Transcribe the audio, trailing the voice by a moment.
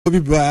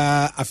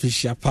Obiba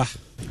afishiapa.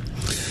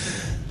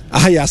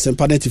 Ahaya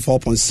sempa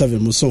 94.7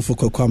 musofo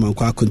kwa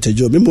mankwa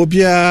kontajo.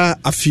 Mimobia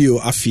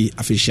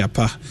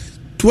afishiapa.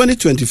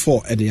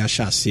 2024 ene ya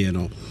shase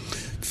no.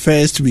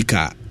 First week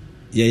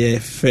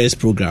first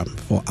program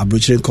for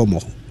Abrokyire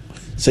Nkommo.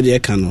 Said ye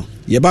kano.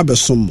 Ye ba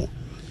besomo.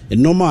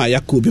 Enoma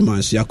yako bi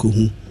manso yako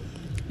hu.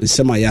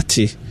 Nsema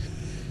yate.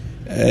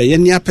 Ye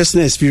nia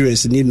personal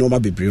experience ni noma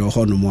bebre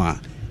ho no mo a.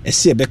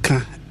 Ese e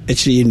beka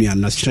actually you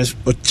na stress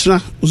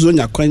otra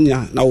uzonya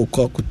kwanya na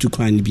wokọ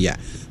kutukwan bia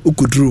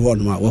ukuduru ho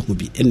no a wo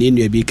bi ene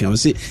enu bi kan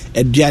say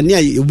aduane a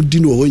yudi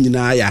no ho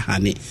nyina ya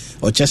hane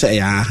o chese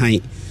ya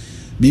ahan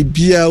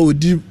bibia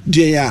odi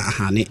die ya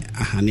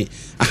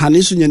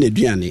ahane so nya na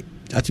aduane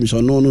atimi so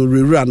no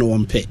rewura no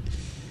wonpe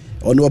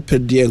ono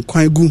opedie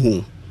nkwan gu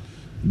ho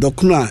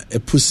dokno a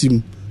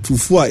eposim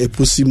fufu a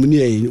eposim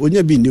ni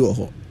onya bi ni wo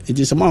ho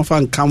eje se man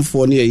fa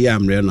nkamfo ne ye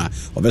amre na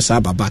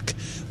obesa babak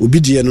obi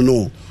die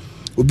no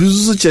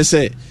obizuzu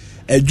chese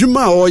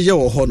adwuma a oye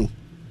wo ho no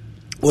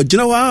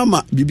ogina wa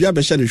ama bibia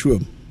be hye ne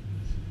hwam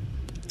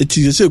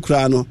eti se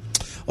kura no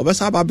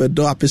obesa ba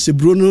bedo apese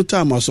bro no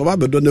time so ba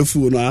bedo na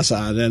fu no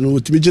asa no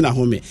otimi gina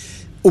ho me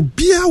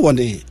obia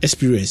woni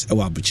experience e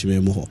wa Abrokyire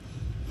mu ho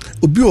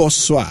obi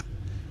oso a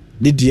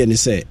de die ne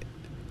se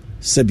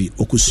sebi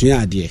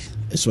okusua ade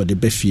so de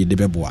befie de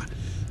beboa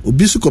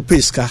obi su ko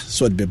peska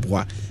so de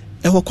beboa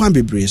e ho kwan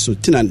bebre so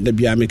tina da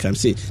bia me kan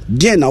say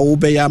de na wo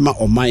be ya ma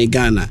oman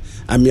Ghana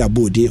ami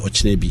abodi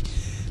ochina bi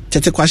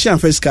tete kwahye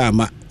amfeska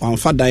ama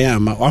wanfa dan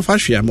ama wanfa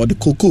hwe ama de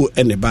koko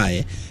ene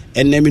baaye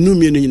ene menu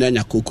mienu nyina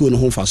nya koko no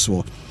ho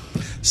mfaso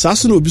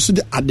saso na obi so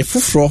de ade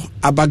foforo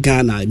aba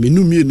Ghana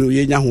menu mienu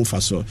ye nya ho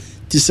mfaso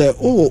ti se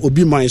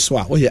obi man so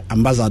a wo ye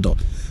ambassador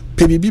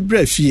pe bibi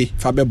bra fie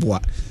fa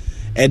beboa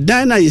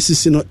dan na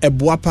yesisi no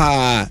eboa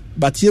pa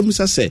but ye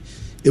musa se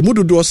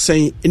emudodo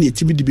sen ene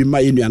etimi de bi ma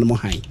ye nuanom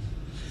han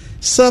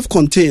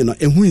self-contained no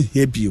ehu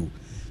hia bio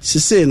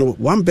sise no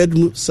one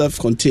bedroom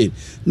self-contained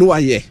no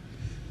aye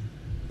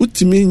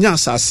utimi nya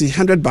asase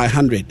 100 by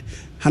 100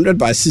 100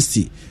 by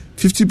 60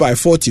 50 by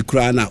 40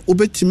 kura na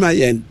obetima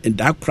aye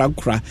da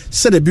kra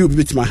said bi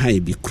obetima han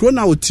bi kro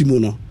na otimu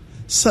no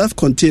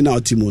self-contained na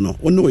otimu no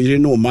ono yire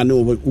no mane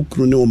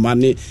ukru ne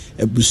mane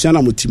ebusia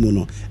na motimu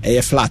no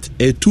eye flat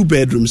 2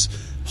 bedrooms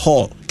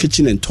hall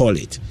kitchen and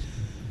toilet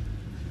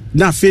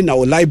na fe na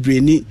o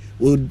library ni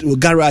o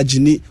garage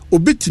ni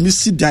obetimi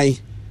sidan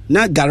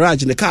na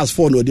garage ne cars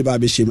for no de ba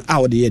be shem a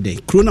o de ye den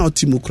kro na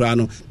otimu kra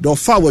no do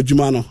fa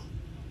wadwuma no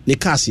ne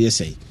cars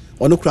yesai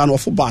ono kra no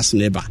for bus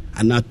ne ba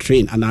ana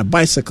train ana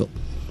bicycle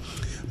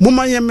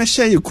muma ye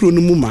mehye ye kro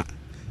no muma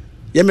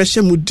ye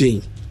mehye mu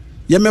den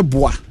ye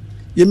meboa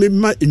ye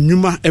mema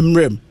enwuma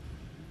emrem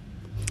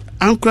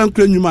ankra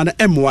enwuma na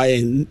emwa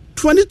ye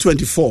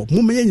 2024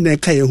 muma ye nyina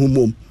ka ye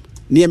humom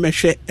ne ye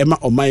mehye ema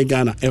oman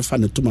Ghana emfa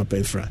ne toma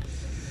penfra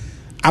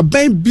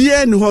aban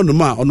bia ni ho no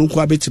ma ono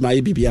nko abetima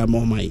ye bibia ma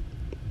oman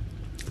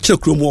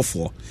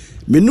chekromofo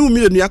menu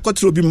mienu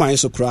yakotro bi man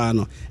so kra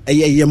no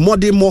ye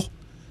modemo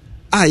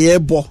a ye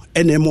bo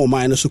ene ma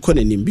oman no so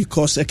konanim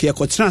because e ke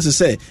kotrans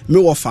se me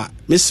wofa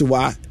me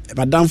siwa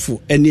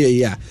madamfo ene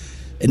ye a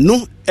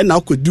eno na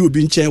akodi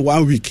obi nchen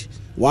 1 week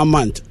 1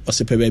 month o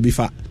se pebe bi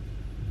fa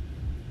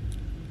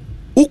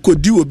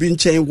ukodi obi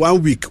nchen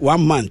 1 week 1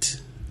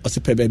 month o se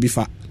pebe bi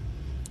fa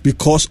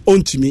because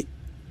ontimi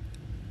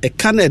e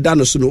kana da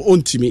no so no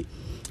ontimi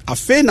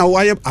afa na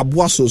waye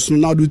aboa so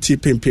na do ti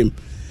pempem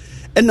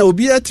ena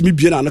obi atimi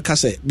bie na no ka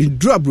se bi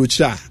dru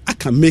Abrokyire I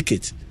can make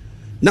it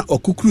na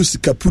okukuru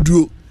sika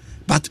puduo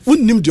but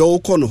unnim de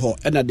okọ no ho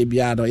ena de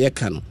bia do ye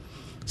ka no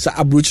sa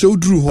Abrokyire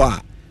uduru ho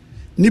a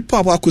nipa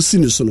aba akosi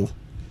ni so no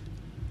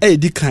e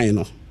di kan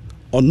no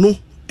ono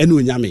ena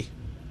onyame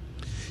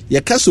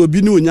ye ka so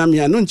obi ni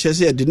onyame a no nche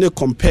se de ne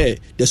compare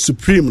the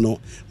supreme no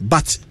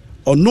but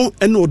ono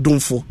ena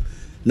odonfo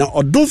na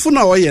odonfo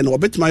na oye no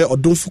obetima ye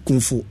odonfo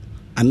kumfo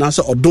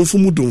anase odonfo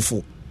mu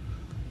donfo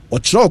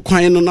ochira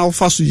kwan no na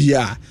ofa so yi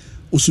a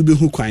osube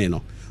hu kwan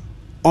no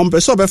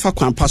ompese obefa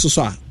kwan paso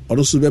so a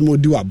ono so be mo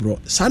di wabro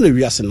sa na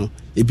wiase no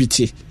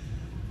ebiti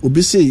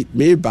obi sei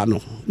me ba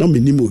no na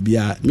menim obi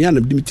a me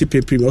anam di miti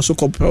pempem oso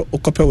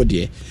kope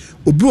wode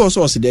obi wo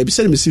so de bi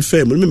se me si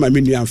fam me ma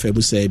me nua fam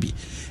sa bi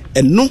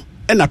eno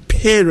na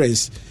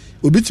parents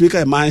obi timi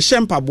ka man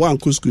shempa bo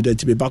anko school da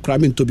tibe bakra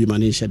me ntobi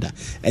mane sheda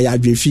e ya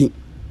adwenfin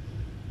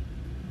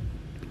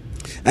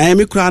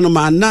me kura no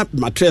ma na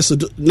mattress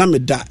na me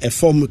da e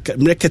form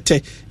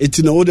mrekete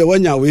eti na wo de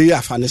wanya we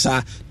afa ne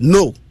sa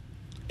no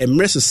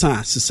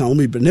emresesa sesa wo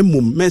me na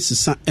mum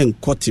mesesa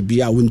enkote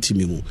bia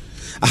wontimi mu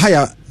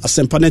ahaya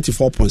asempa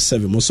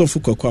 94.7 mo so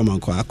fuko kwa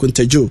manko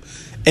akontajo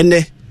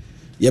ene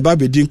ye ba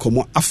bedi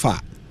Nkommo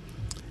afa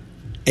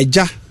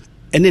eja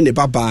ene ne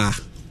baba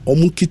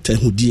omukita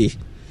hudie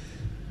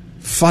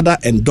father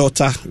and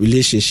daughter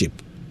relationship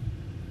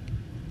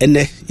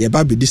ene ye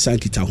ba bedi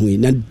sankita hu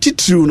na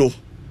titru no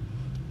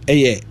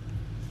eye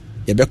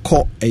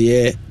yebekọ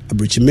eye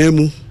Abrokyire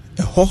mu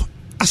eho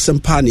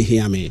asempa ne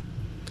hiame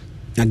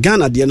na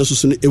Ghana de no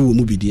so no ewo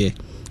mu bidie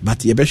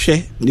but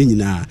yebehwe ne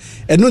nyina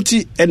eno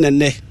ti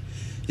enene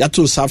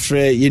yato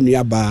safre ye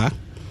nuaba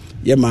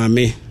ye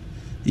maame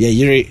ye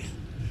yire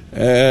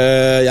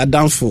ya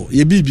danfo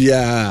ye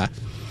bibia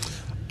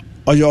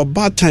oyo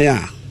batan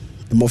a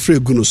mofra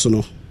eguno so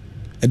no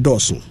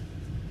edoso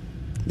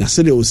na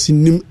se de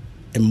osinim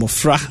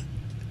mofra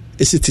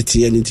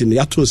esitete ani nti no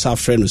yato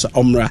safre no so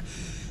omra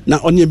na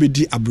onye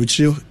bedi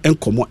Abrokyire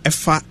Nkommo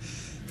efa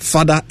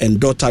father and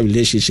daughter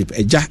relationship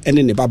eja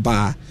ene ne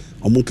baba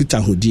omunkita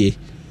hodie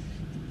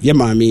ye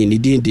maame ni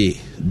din de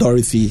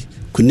Dorothy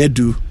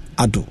Kunedu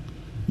Ado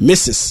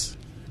Mrs.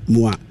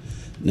 Mua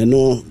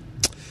no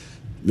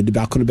me de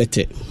bakoro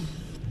bete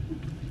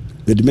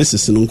me de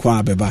Mrs. no kwa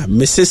abeba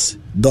Mrs.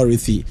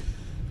 Dorothy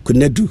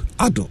Kunedu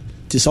Ado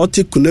tis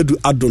ote Kunedu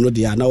Ado no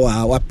de na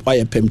wa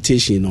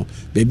permutation no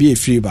baby e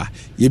free ba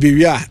ye be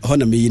wi a ho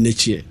na me yi na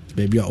chie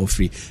baby a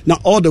free now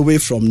all the way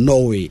from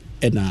Norway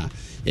and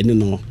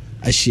no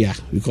ashia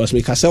because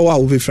me kase wa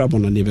we fra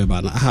bono ne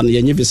beba na ha no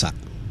yenye visa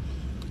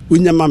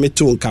unya ma me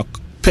to nka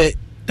pe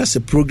that's a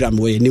program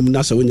where nim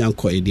na so unya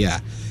nko ide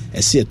a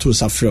ese to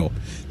safrel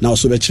na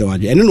also be kire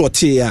wadwe ene no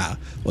te a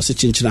o se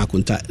chinchina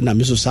akunta na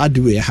me so sa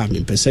de we ha me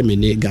pese me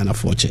ne Ghana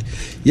forche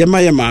ye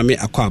ma me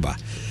akwaba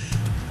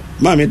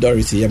maame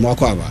Dorothy ye ma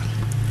akwaba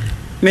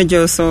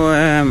mejo so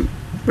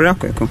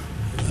rakweko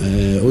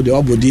o de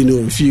obodi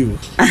no fiu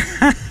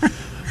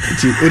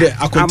ti ode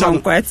akunta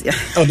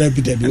o da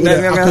bi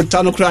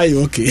akunta no cry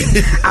okay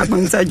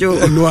akunta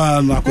jo no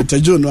akunta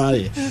jo no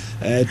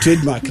are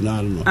trademark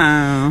na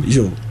no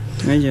yo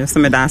mejo so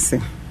me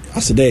dase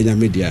asede nya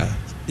media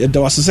ye da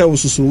wasese wo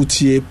susu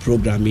utie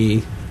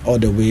programming all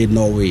the way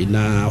Norway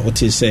na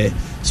ote say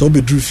so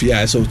be dru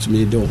fia so to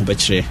me do ho be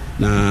kire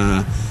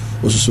na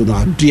osusu no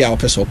adia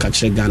opeso ka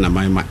kire Ghana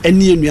manma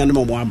eni enuane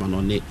mo ama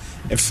no ne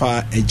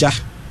efa eja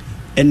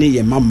eni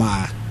ye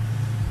mama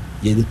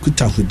ye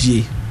nkuta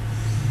hodie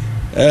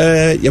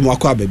ye mo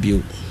akwa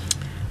babio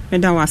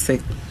meda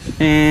wase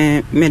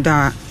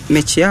meda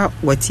mechia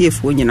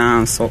watiefo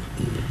nyina nso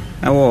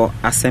ewo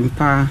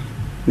Asempa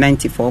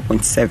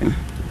 94.7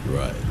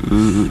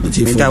 right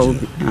meda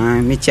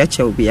mechia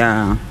cha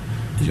obia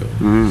yo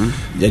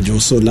ya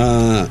joso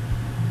na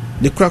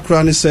de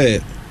krakra ne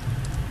say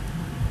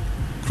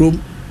krom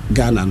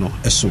Ghana no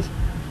eso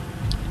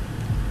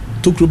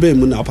to krobe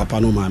mu na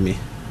papa no maame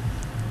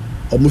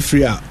omo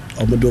free a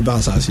omo do ba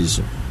asase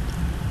so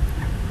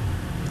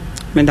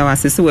menda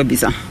wasese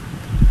wabisa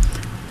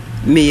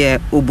me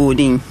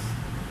obodin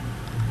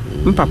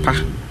mpapa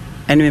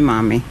ene me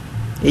maame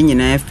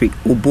enyina afri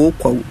obo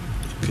kwa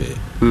okay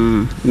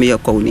me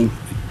kwawni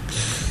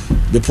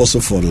the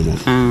possible for no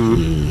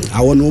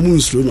I want no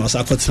munsro no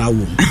asakotena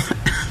wo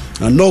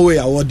na Norway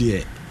award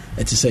there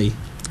eti say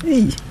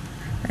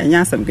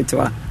enya sam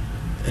kitwa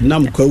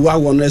nam kwa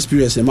one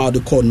experience e ma de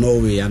call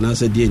Norway and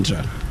answer the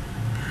intra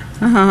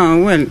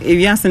well if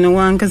you ask no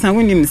one cuz I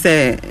wouldn't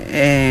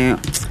say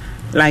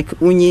like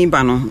unyi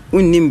ba no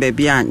unnim ba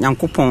bia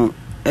nyankopon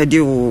e de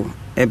wo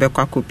ebe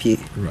kwa kopie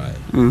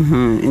right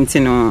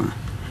intino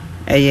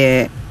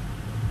eye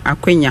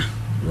akwenya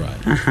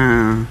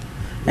right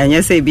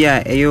enya se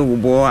bia eye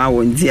obubo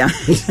awondia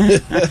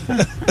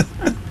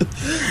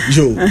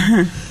jo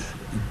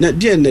na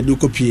die na do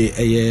kopie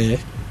eye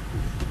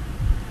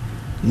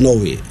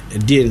Norway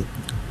die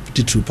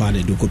titu pa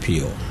na do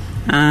kopie o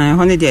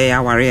honey dia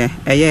ya ware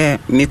eye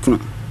mekunu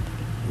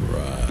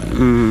right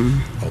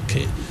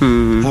okay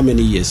how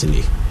many years in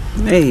it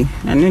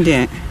anu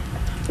dia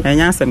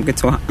enya sam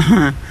kitwa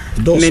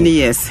many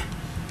years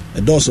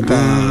a doso pa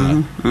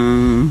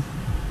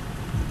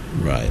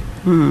right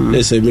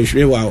let's say me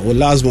sure wa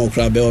last month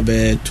crab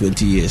be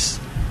 20 years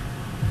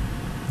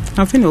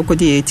I think we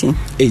could 18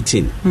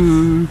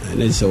 and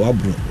then say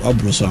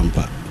wabro so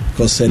ampa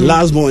because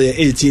last month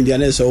 18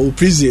 then say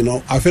prison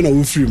no I think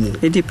we free mo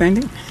it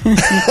depending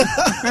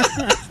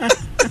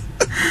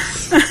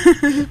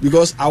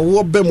because I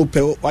wo be mo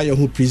pe why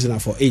you prisoner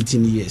for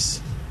 18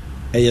 years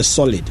e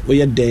solid we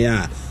ye den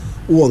a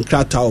wo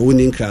nkrata o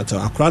woni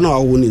nkrata akra na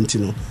wo woni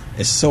ntino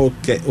e so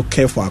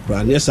okay for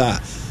akra yes sir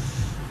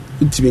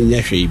ultimate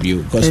nyahwe bio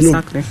because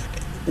exactly.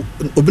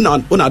 No obi na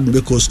ona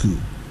be go school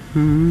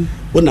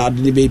ona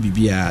ade baby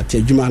bia te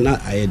adwuma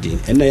na ayede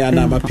ena ya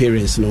na my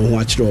parents no ho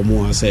akire o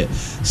mo say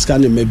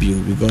scan me bio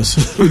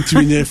because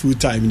ultimate full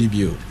time ni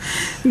bio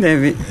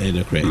David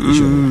no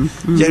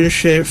correct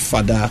sure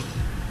father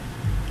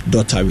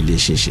daughter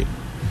relationship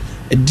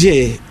a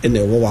day in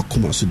a war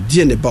come so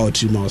dear about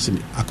 3 months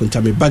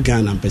akunta me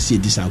bagan and pese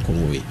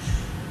disankomo we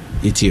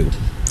yetio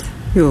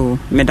yo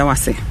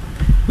medawase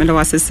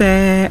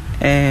se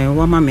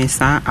wama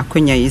mesa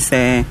akonya yi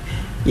se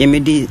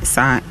yemedi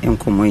sa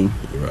enkomo yi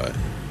right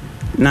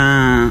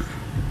na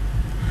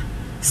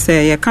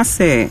se yeka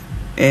se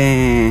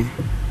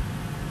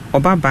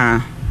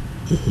obaba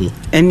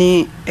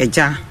eni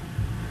eja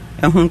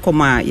ehun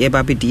koma ye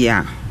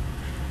babedia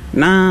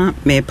na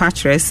me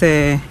patre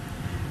se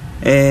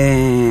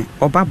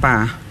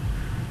obaba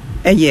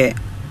eye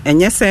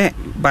enye se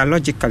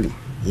biologically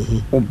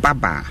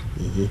obaba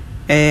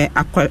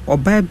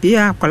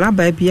obabia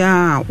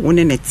akwalaba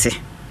wone nete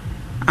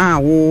a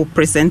wo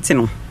presenting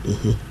no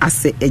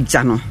ase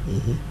eja no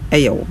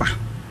eyoba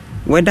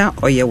whether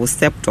or your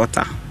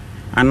stepdaughter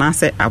and I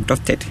say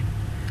adopted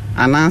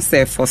and I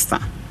say foster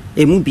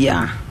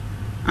emubia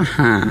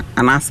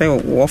and I say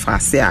wofa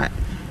say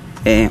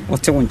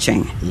ote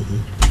wonchen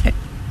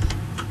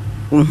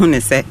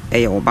unhune say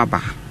eyoba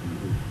ba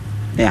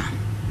yeah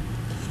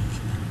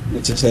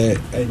it is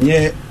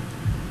enye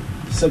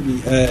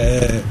sabi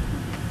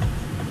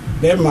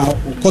bema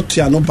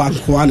kotua no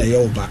banko ana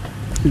eyoba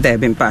there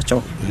been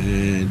pacho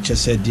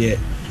just said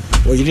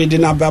o yiri di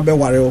na ba be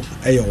ware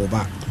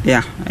eyoba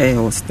yeah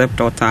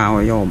stepdaughter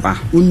or yoba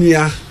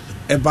unua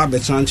eba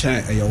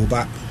betranchen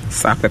eyoba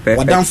sa pepe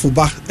wadamfo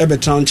ba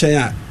ebetranchen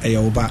a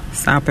eyoba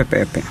sa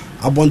pepe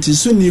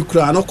abontisu ni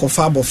kura no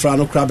kofa abofra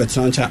no kura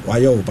betranchen wa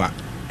yoba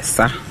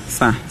sa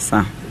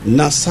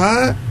na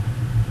sa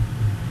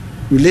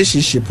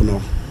relationship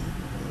no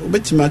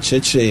obetima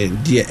cheche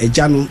die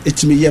eja no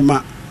etimi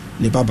yema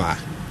ne baba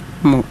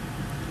mo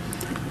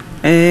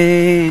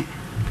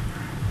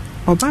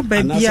oba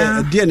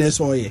babia die na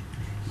so ye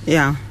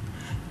yeah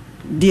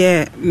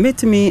die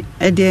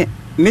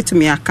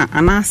metumi aka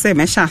anase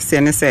me sha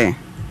ase ne se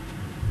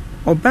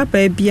oba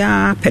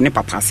babia pene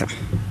papa se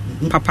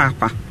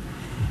papa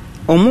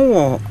omo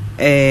wo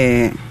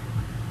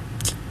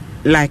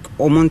like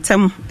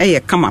omontem eye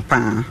kama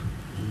pa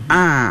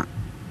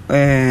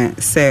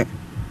se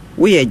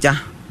we eja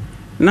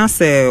na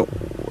se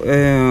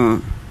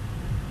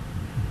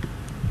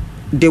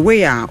the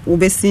way a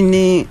ubesi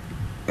ni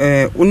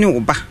uni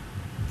uba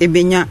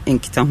ebenya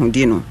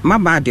enkitahudi no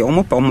maba de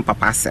omo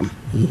papa asem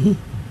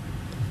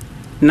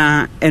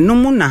na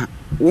enomu na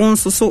won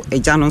soso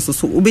eja no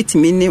soso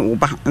ubetimi ni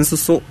uba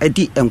nsoso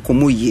adi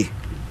enkomo yie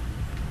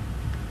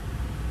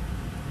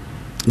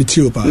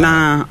mitiopa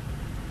na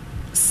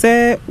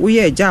se we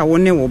eja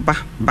woni uba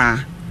ba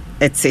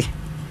ete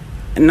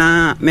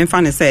na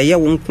memfa ne se ye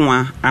wonko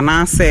a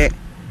ana se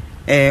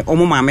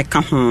omo maame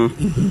ka ho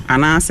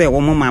ana se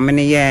omo maame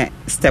ne ye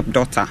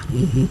stepdaughter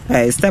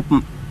step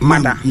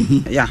mother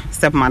yeah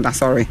step mother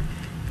sorry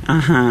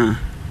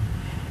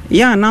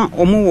ya na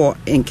omo wo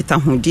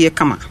enkitahudie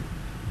kama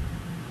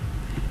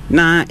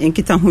na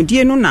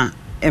enkitahudie no na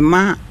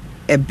ema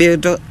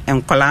build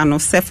enkola no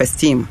self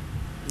esteem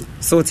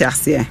so ti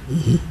ase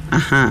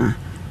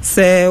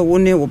se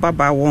woni wo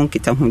baba wo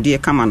enkitahudie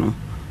kama no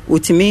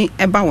otimi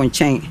eba wo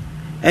nchen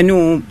ene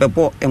wo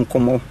bebo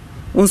enkomo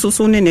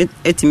wonsoso ne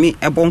etimi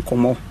ebo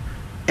nkomo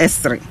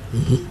esre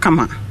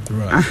kama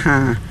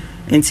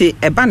enti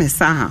eba ne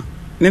sa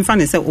memfa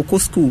ne se okọ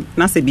school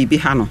na se bibi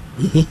ha no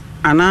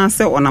ana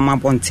se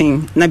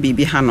onamabonten na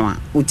bibi ha no a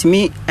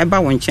otimi eba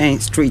wonchen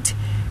street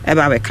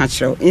eba be ka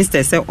kire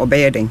instead se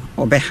obeyeden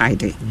obe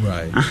hide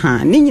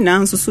right ni nyina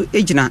nsoso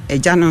ejina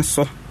eja no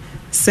so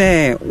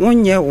se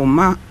wonye wo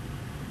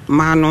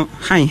ma no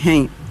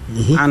han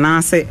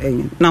ana se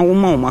na wo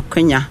ma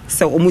kwanya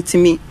se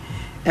omutimi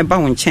eba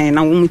wonchen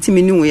na wo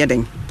mutimi ni wo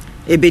yeden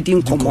ebedi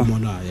nkomo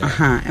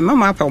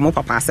mama apa wo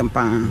papa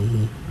asempa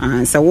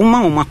se wo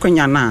ma wo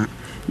makwanya na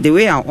the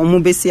way a omo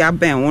besi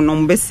aben wo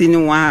no besi ni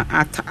wa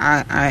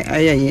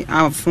ayi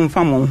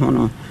afunfa mo ho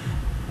no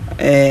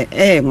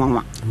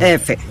nwa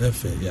efe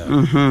yeah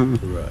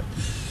right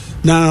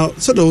now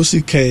so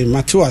those came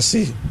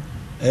matuase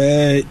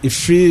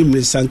ifri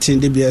mlisantin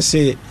de bia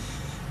say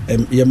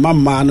your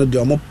mama no de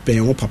omo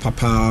pen wo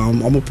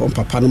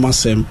papa no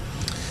masem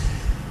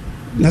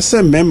na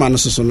se mema no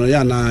soso no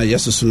ya na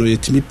yesoso no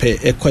yetimi pe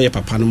ekoye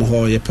papa no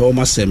ho ye pe o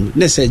masem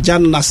na se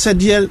jan na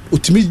sedie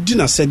otimi di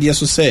na sedie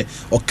so se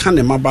o ka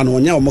ne maba no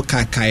onya o mo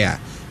kakaya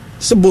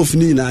se both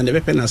ni na ne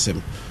bepe na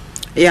sem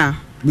yeah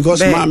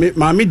because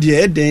mami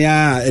de eden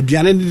ya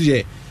aduane ni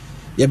de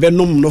ye be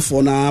nom no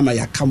fo na ma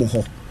yakam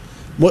ho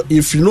mo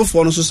if no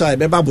fo no so sai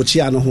be ba bochi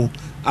ano ho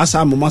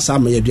asa mo masa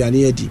ma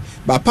aduane adi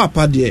ba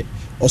papa de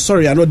o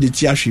sorry ano de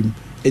ti ahwim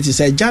eti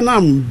se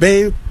janam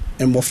ben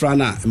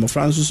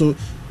emofra so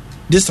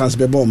distance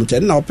be bomb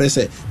ten na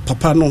opese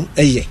papa no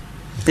eye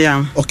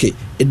yeah okay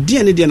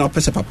edie ne na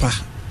opese papa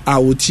a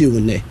wotie wo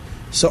ne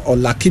so o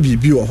laki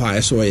bibi wo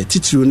ha so ye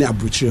titiru ne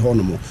abrokyire ho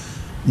no mo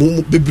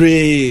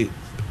bebre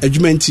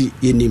adwumanti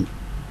yenim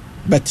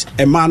but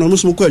a man no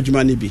so ko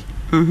adwuma ne bi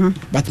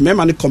but me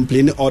man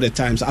complain all the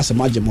times as a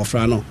maje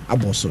mofra no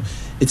aboso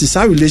it is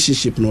our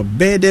relationship no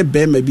bede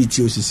be ma bi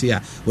ti osisi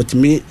a what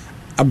me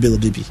a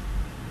build bi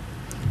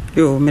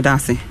yo me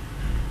dase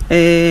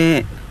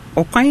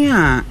okwan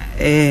a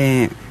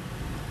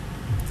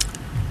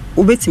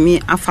ubetimi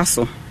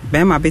afaso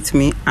be ma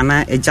betimi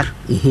ana eja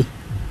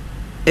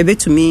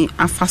ebetumi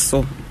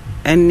afaso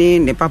ene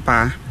ne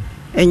papa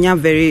enya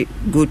very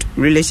good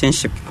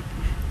relationship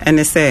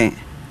and say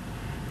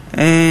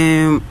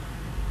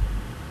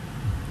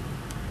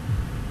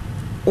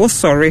oh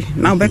sorry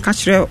now be ka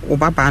kire o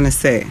baba ne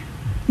say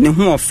ne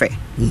ho ofe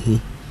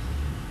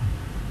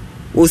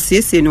o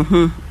siesie no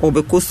ho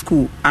obeko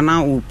school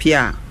ana o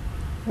pia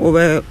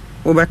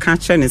obe ka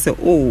kire ne say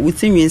oh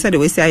within say the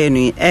we say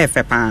no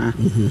efe pa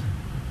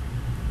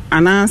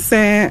ana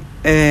say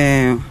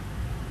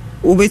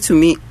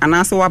obetumi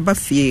ana say waba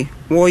fie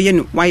wo ye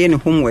ne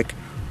homework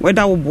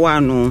whether wo boa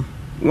no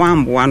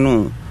wan boa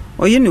no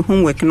oye ne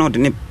homework no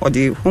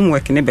de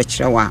homework ne be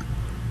kire wa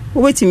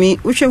wobetimi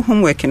wohwe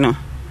homework no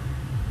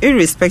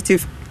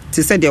irrespective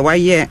to say the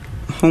why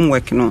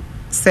homework no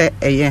say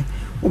eye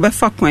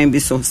obefa kwan bi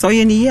so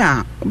ye ni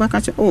ya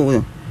obaka che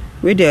oh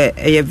we dey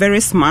a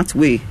very smart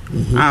way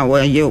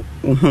where ye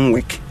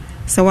homework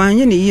so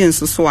wanye ni ye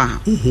nso so a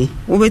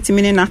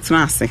wobetimi ne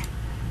natena ase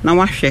na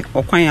wahwe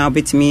okwan a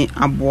wobetimi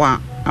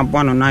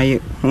aboa no na ye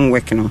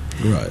homework no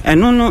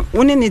eno no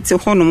woni ne te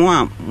ho no mo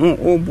a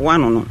oboa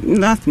no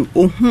that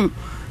ohun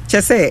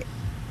che say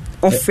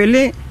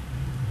ofele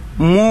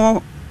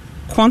more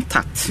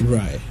contact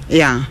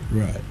yeah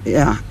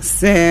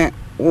say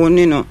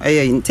oni no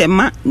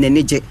intema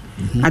neneje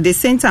at the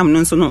same time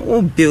no so no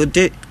o build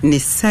the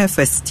self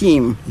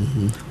esteem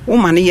o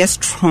man is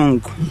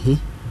strong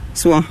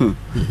so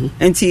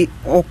enti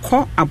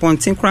okọ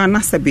abonten kra na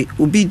sebe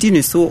obi di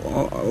ne so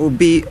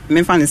obi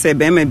memfa ne say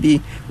be ma bi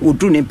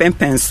odu ne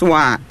pempen so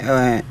a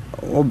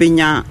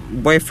obenya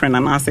boyfriend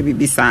na sebe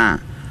bi sa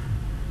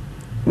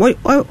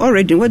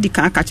already what the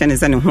can catch and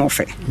is an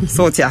hofe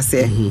so ti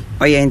ase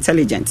or you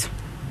intelligent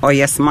or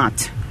you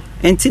smart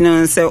enti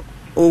no say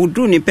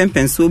odu ni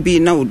pempen so bi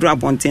na odu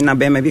abonten na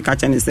be ma bi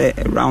catch and say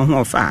round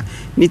hofe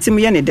ni tim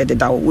ye ne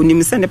dededa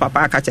onim se ne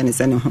papa catch and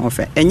say ne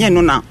hofe enye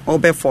no na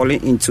obe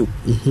falling into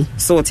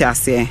so ti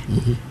ase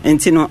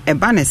enti no e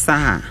ba ne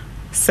sa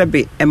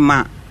sebe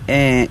ema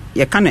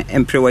ye kan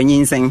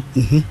emprewanyinsen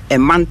e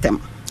mantem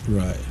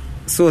right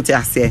so ti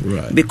ase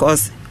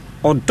because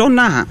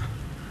odona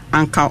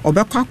anka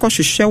obekwa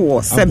akohwehwe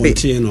wo sebe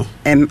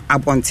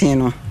abonten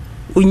no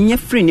onye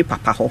free ni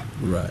papa ho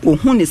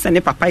ohun ni se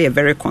ne papa ye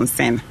very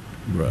concerned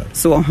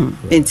so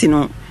enti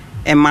no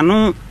ema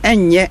no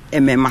enye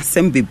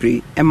ememasem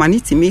bebre ema ni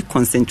timi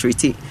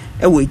concentrate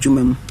e wo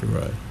adwuma mu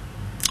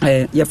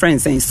your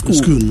friends in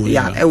school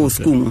e wo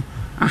school mu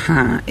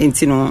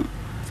enti no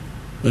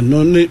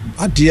no ne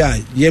adia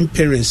yem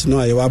parents no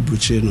aye wa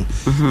Abrokyire no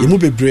ye mu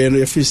bebre no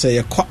ye fi say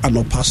ye kwa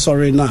anopa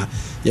sorry na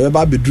ye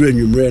ba beduru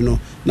anwumre no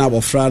na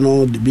abofra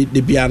no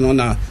de bia no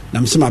na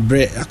msema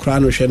bre akra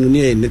no hwe no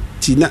ne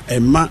ti na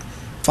emma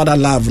father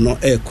love no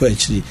e kwa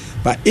akiri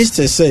but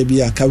Easter say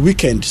bia ka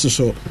weekend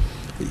so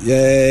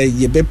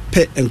ye be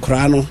pe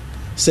enkra no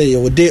say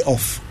your day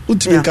off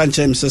ultimate kan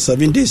chem say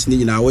 7 days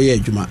ni na wo ye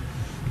adwuma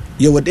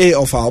your day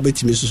off a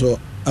obetimi so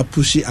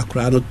apushi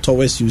akra no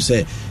towards you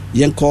say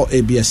yenko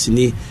ABS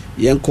ni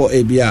yenko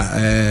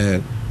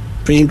abia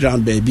praying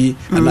ground baby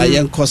and I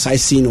yenko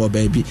sightseeing or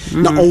baby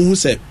na ohun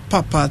say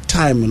papa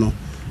time no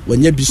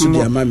when you be so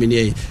dia mama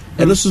ni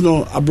eno so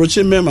no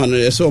Abrokyire mema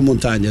no say o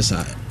montagne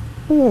sa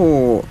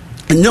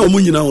enya o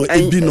munyina o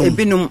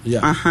ebinom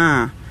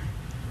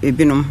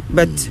ebinom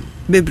but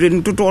bebre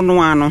ntoto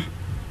no ano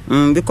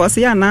because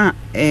ya na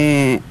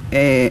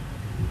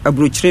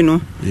Abrokyire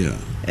no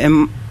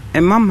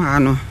mama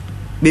no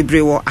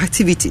bebre wo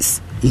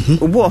activities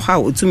obo ha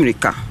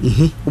otumirika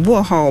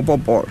obo ha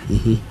obobol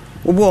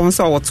obo on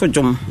so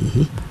wotodwom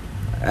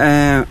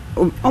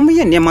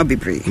omoye niam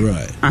bebre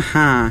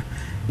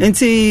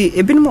enti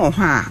ebinom o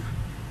ha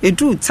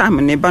edu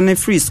time ne ba na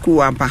free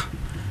school aba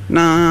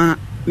na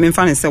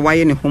memfa ne se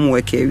waye ne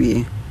homework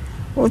awie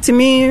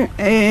otimi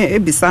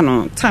ebisa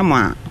no time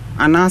a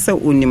anase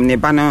onim ne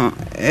ba na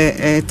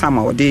time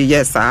a ode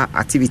yes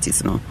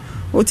activities no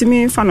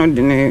otimi fa no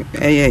de ne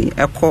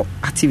eko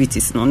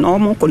activities no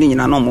mo ko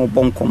nyina no mo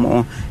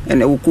bonkomo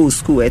and we go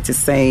school at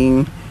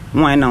saying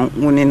why na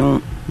woni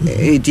no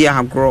edi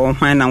agro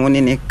why na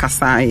woni ne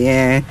kasa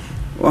ye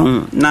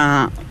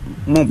na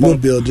mo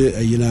build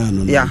yina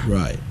no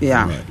right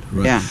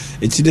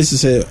it's this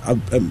is a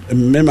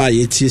remember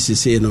yeti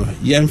say no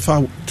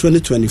yemfa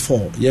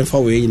 2024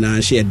 yemfa we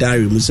yina share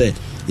diary mu say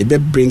you be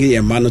bringing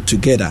your man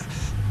together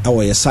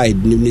our side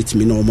nimit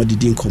me no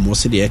modidi nkommo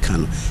se de eka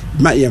no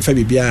ma yemfa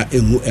bibia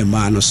ehu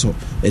ema no so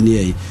ene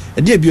yi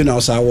e de bio na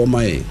osa wo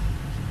mai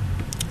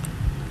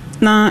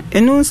na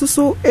enu nso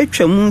so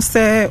etwamu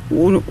se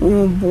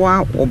wo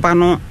boa oba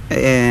no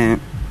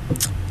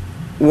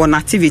won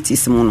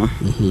activities mu no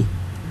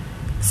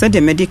se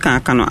de medical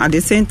aka at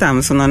the same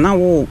time so na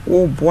wo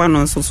boa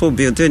no nso so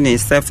build ne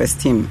self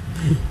esteem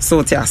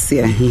so ti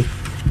ase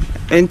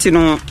enti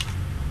no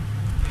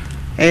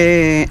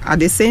at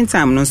the same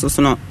time no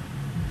so no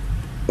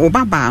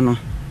obaba no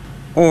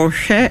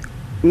ohwe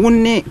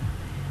woni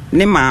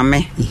ne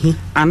maame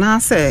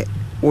anase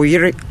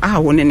oyire a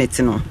woni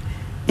neti no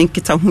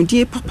enkita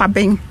hudie papa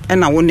ben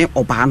na woni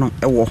oba no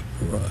ewo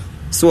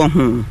so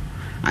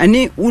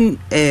ani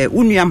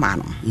unua ma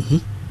no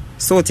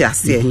so ti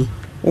ase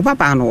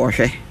obaba no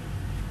ohwe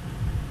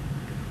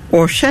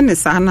ne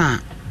sana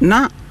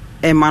na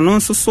ema no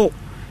so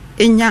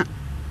enya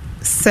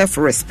self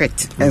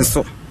respect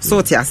enso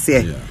so ti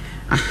ase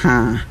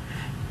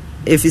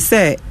if you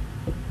say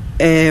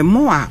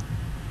moa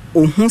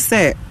ohun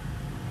se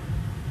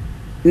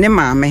ne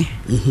maame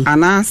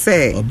ana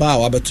se oba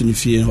wa betu ni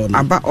fie ho no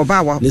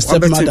oba wa ne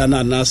step mother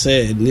na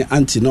se ni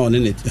auntie no ne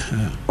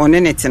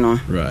net no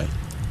right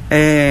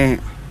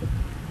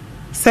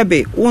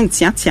sebe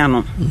wontiatia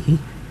no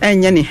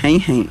enye ne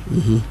han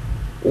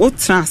wo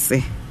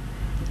trase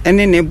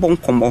ene ne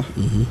bonkomo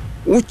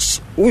which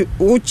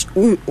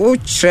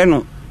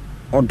no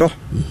odo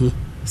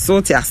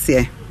so ti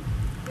ase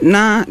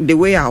na the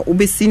way a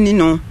obesini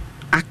no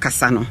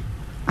akasa no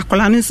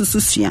akola no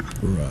susu sua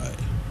right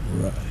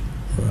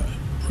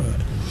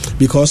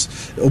because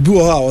obi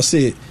o ha o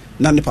say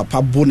na ne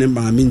papa bo ne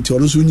ma mi nti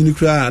ono so nyini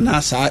kura na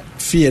sa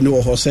fie ne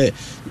wo ho say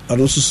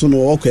ono susu no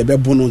o ko ebe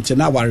bo no nti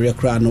na aware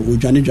kura no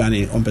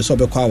odwane on pese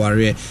obekọ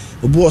aware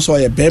obi o so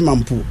ye be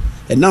mampo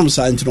enam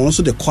sa nti ono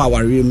so de kọ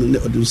aware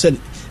mu said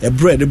a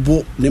bread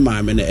bo ne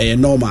ma me ne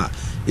normal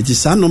it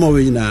is an normal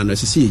way na no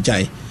sisi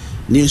jai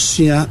ne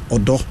sua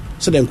odo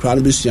so dem kura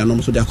no be sua no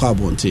so de akọ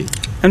abonte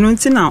eno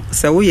nti na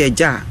se wo ye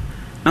ja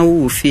na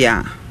wo fie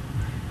a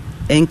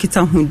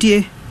enkita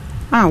hudie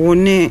a wo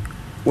ne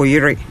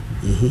oyire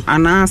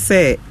ana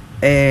se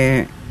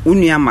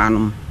unia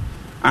manum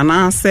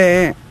ana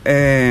se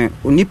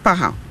unipa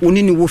ha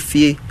uni ni wo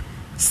fie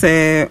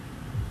se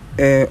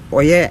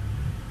oye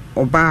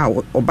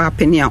oba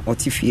penia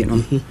otifie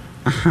no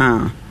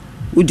aha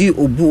udi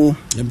obuo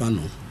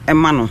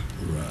ema no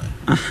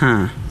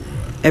aha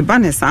eba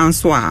ne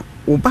sanso a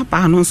wo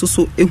baba no nso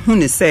so ehu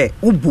ne se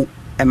ubu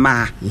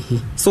ema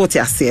so ti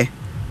ase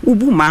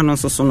ubu ma no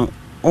nso so no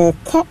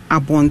okọ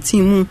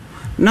abontin mu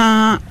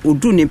na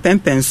odu ni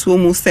pempensuo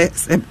mu se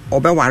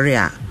obeware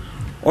a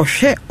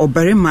ohwe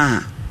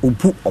obarima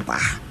obu oba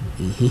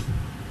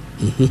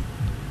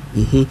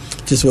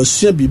just was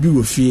share bibi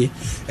wo fie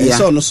and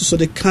so no so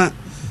de ka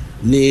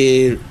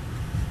ni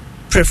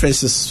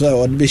preferences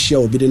so or be share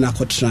obi de na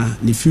kotra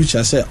ni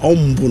future say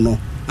ombu no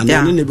and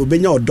then ne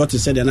obenya odot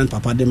say de na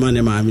papa de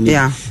man ma me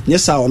ni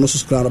sa ono so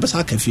skra be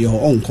sa ka fie ho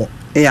onko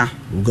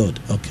good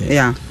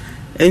okay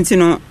enti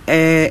no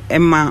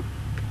emma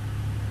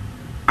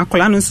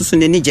akola no susu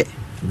ne nije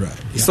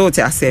right so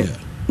ti ase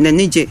ne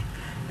nije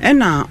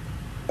ena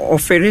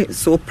ofere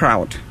so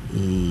proud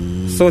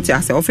so ti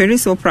ase ofere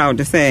so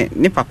proud say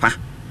ne papa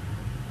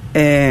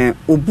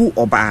obu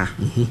oba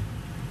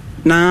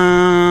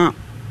na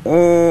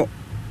o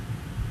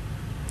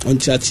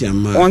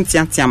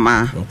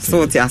ontiatiama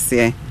so ti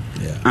ase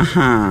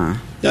aha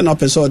ya na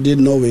person did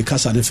know we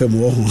kasa ne fem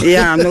wo ho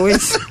no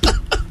it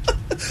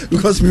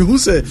because me who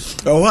say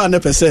oh na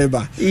person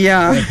ba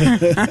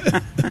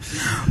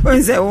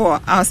when say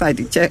outside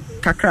the check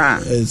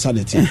kakra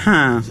sanity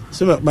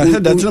so my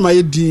head that na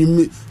my di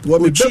me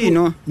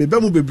me be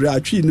mu bebre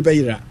atwi ni be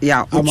yira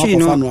uchi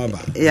no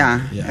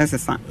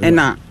esesa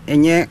ena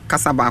enye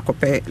kasaba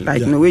akope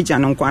like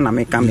Norwegian nko na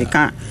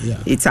meka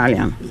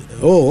Italian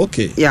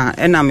okay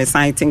ena me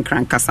citing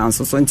crank kasa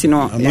so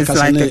ntino it's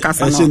like a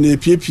kasa no say na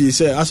pp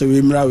say as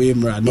we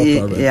mra no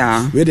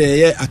problem we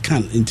dey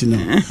akan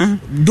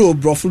ntino do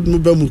brofu no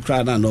be mu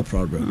kra na no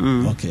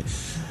problem okay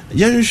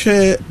yen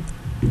hwe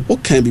o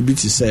kan bibi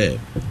ti say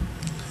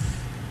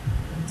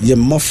ye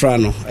mofra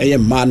no eye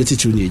ma no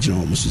titu ni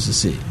ejina o musu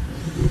say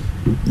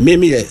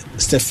me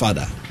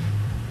stepfather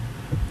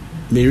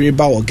me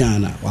reba o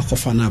Ghana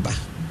wakofa na ba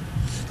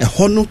e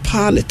hono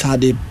pa ne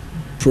tade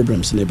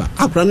problems ne ba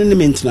akra ne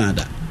mentina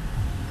da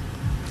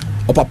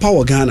o papa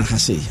o Ghana ha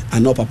say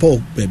and o papa o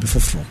baby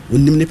foforo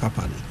onim ne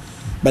papa no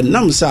but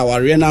nam say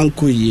aware na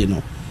nko yi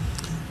no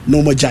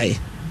mo jai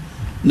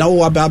na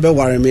wo aba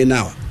ware me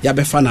now ya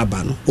be fa na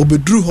ba no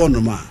obedru ho no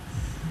ma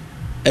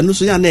eno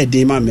so ya na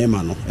ede ma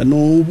mema no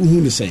eno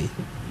hu ni say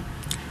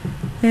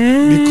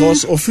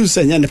because of you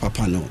say ne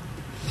papa no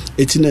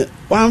etine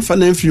wan fa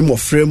na mfiri mo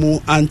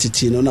fremu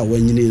entity no na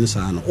wanyini no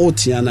sa no o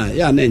tia na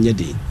ya na enye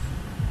de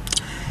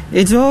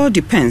it all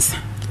depends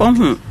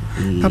on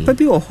papa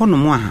bi o ho no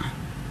mo a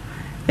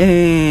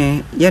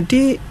ya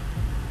de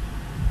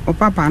o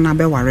papa na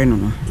be ware no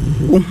no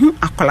ohu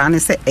akola ne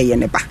se eye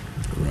ne ba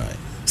right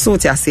so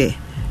ti ase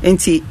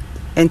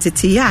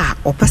entity ya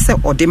opese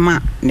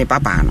odema ne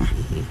baba no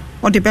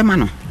ode be ma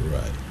no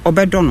right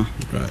obedo no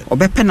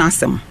obepe na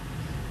asem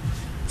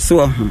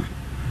so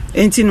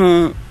enti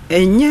no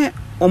enye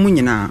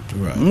omunyina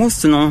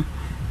most no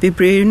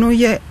people no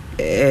ye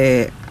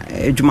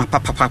ejuma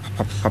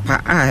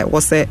papa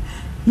was say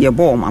ye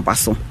bo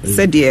mabaso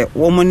said ye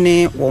woman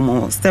ne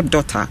woman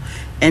stepdaughter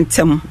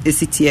entem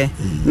esitie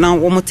na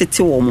woman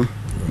tete woman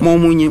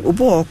momunyi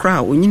obo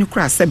okra onyini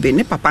kra sebe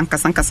ne papa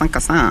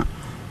nkasa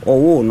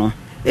owo no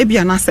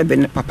ebia na sebe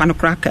ne papa no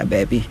kra ka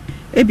baby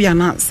ebia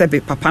na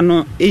sebe papa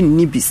no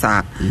enni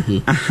bisa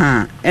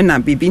aha ena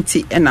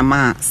bibinti ena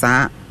ma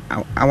sa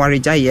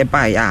awareja ye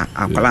ba ya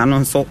akwala no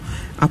nso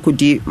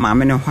akodi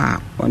maame ne ho a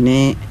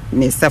one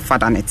ne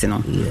stepfather net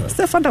no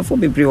stepfather for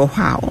bebre ho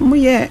a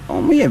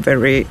omo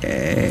very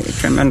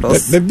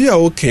tremendous baby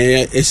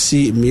okay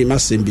esi me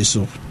masem bi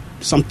so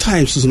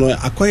sometimes you know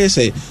akoye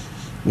say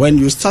when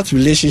you start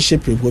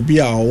relationship with be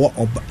a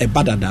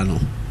badada no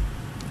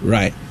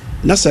right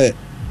na say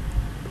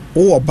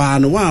o oba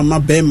no wa ma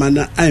be man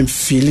na am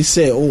feel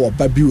say o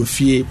oba bi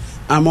ofie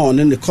ama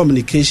on the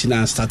communication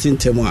and starting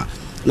term a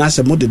na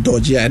say mo de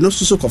dodge I no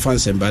so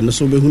conference ba no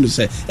so be hu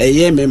say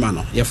ye me ma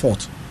no your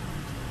fault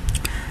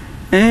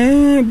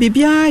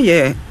bibia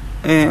ye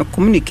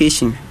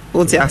communication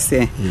o ti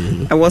ase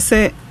I was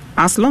say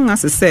as long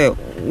as say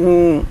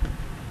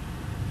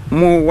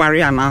mo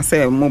worry and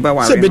say mo be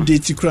worry. Say be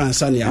date kran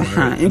san ya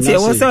worry. Nti e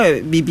wo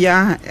say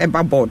bibia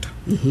eba board.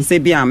 Say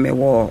bia me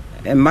wo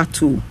ma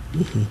 2,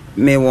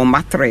 me wo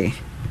ma 3,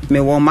 me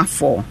wo ma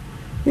 4.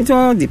 It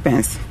all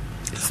depends.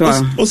 So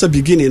also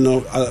beginning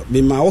no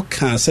me ma o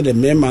kan say the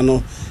member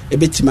no e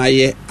betima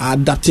ye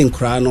adapting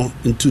kran no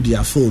into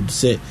their food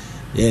say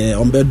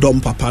on be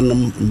dom papa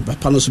no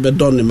so be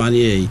dom the man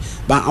ye.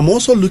 But I'm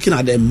also looking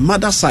at the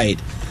mother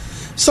side.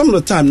 Some of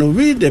the time no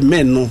we the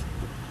men no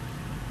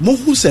mo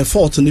who say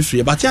fault in the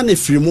free but ya na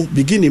free mo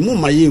beginning mo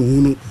ma ye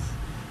hunu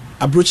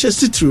Abrokyire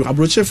sit-through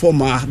Abrokyire for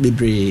ma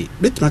bebre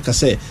betima ka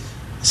say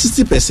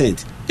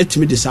 60%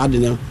 etimi decide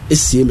no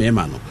esie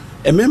member no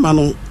e member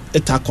no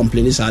eta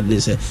complaining sadly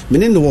say me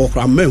ne wo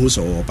kra ma hu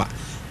so wo ba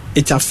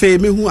eta fe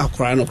me hu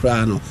akora no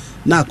kra no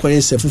na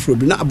akora se fufuro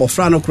bi na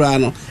abofra no kra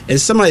no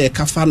ensema ye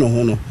kafa no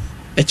ho no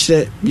e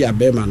kire bi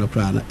abema no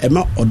kra no e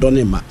ma odo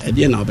ne ma e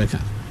de na obeka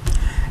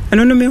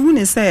eno no me hu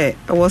ne say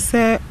wo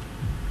say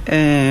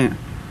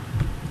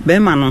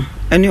bema no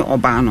ene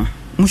oba no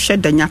mu hye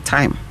danya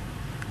time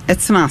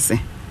etena ase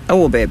e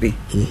wo baby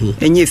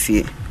enye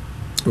fie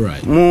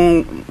right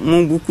mu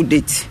buku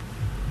date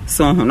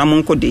so na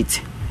mu nko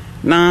date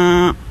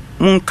na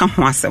mun ka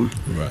ho asem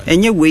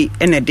enye we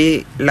ene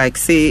de like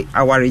say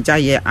awareja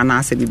ye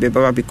anase bi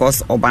beba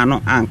because oba no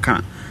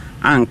anka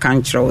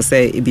nchiro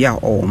say ebia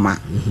oma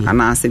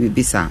anase bi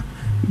bisa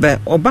but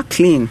oba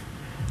clean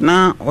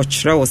na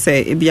ochiro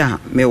say ebia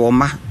me wo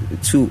ma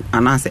tu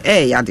anase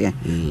yade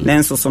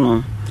nenso so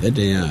no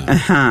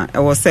e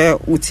wo say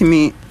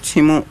utimi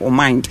chimo o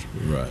mind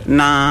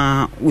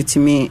na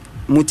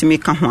mutimi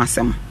ka ho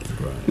asem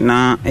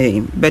na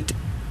but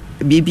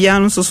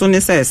bibia no so ne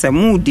say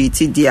mu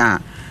date dia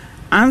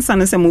answer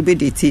no say mu be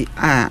date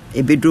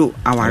ebedro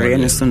aware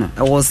no so no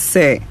e wo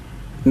say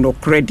no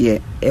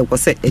credit e wo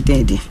say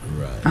ededi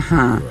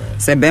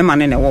say be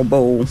man na wo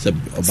bo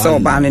so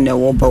ba na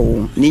wo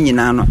bo ni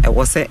nyina no e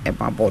wo say e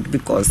ba board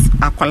because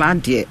akwala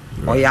de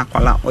oya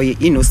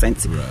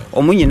innocent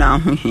omo nyina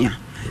ho hia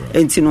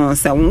enti no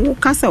say wo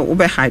ka say wo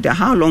be hide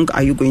how long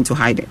are you going to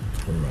hide it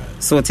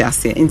so ti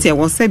ase enti e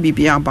wo say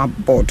bibia ba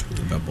board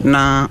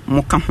na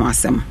mo ka ho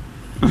asem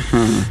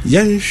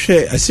yan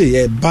hwe ase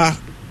ye ba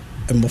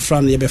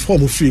mbofra no ye be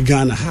form free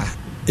Ghana ha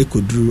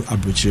ekoduru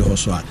Abrokyire ho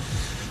so a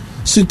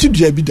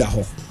sintudua bi da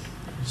ho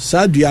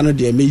sa dua no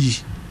de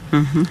meyi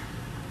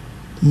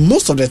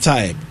most of the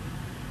time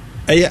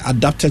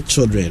adopted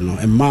children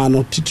no ma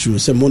no titru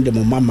say monde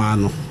mo mama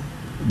no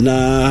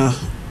na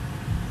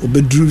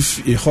obedru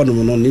e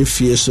hono no ne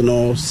fie so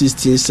no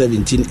 16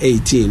 17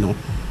 18 no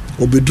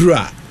obedru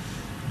a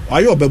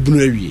ayo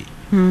obabunu awie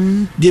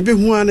de be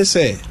hu ane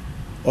say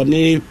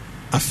one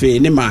afi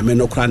ne maame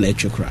no kra na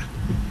atwekra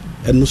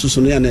enu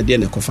susu no ya na de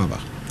ne kofa ba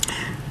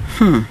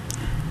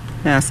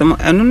some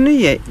enu ne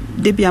ye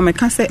de bia me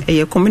ka say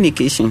e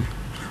communication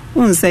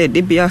un say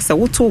de bia say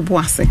woto bo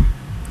ase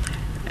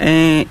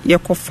ye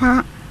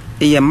kofa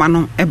ye ma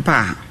no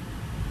eba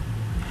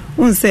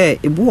un say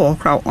ebu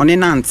okra one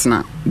na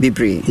ntena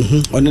bebre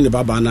one ne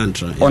baba na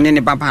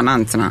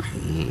ntena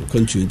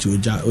continue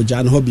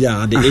oja no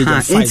bia at the age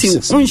of 5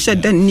 6 un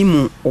sheda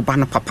nimu oba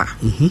no papa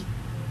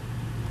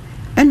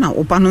ena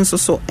oba no nso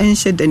so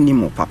ensheda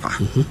nimu papa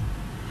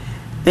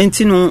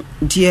enti no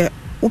de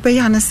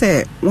obeya na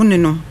say woni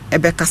no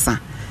ebekasa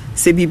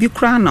se bibi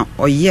kra na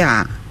oye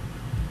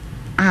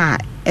a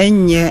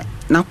enye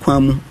na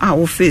kwamu a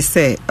wo fe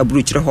say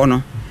Abrokyire ho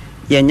no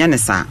ye nya ne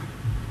sa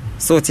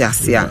so ti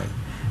asia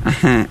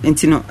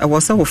enti no e wo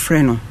say wo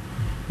frɛ no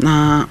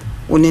na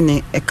woni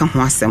ne eka ho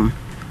asɛm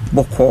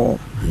bɔkɔ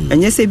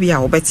enye se bia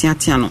wo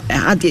betia no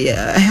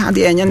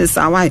ade enya ne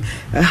sa wai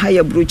ha ye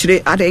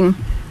Abrokyire aden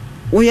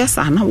wo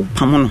yesa na wo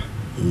pam no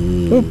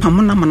wo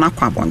pam na mana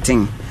kwa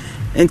bonten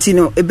enti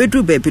no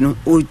ebedru baby no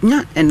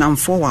onya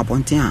enamfo wa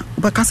bonten a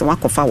wo beka se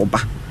wakofa wo ba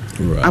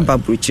aba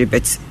Abrokyire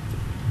bet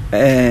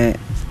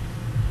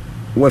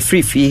we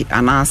free fee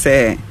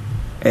anase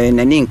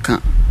nani nka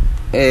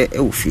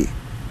ofie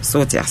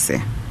so ti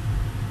ase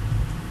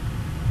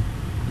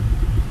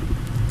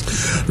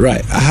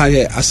right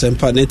ahaye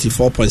asempa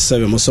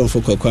 94.7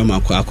 mosonfo kwa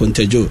makwa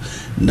akontajo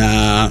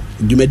na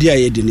dwumadi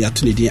aye di ne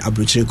atone din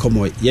Abrokyire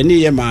Nkommo ye ne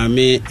ye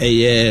maame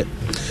eye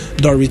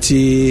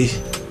Dorothy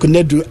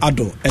Kunedu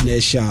Ado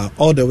Enesha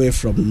all the way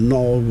from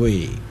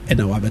Norway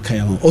and our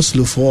Abrokyire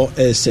Oslo for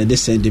send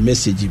the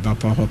message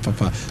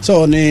papa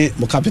so ne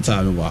mo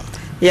capital wa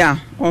yeah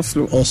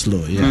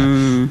Oslo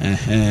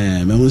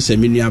yeah me won se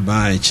menua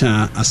ba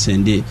cha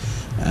asende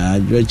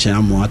dwecha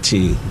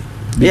amoati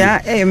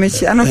yeah me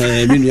chi ano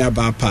menua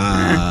ba pa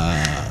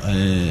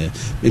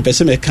me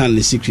pese me kan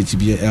the secret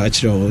bi a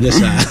chiro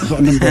yes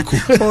on boku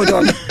hold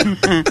on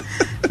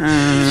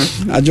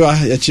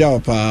ajwa ya chia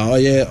pa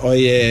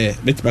oye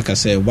betbaka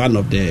say one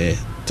of the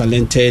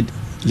talented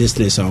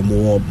listeners of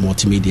more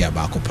multimedia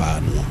back pa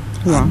no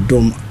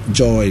Adom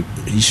Joy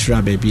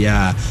Ishra baby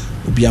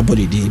obia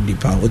body di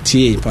pa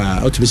otie pa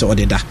otumi se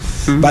odeda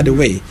by the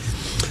way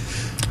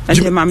and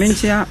the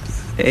mamentia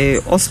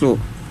Oslo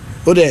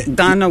o de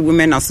Ghana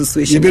Women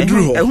Association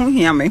ehun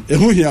hia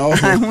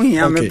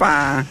me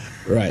pa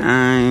Right.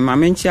 Ma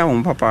menchia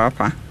wo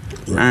papa.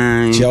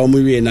 Chia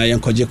omuwe na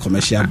yenkoje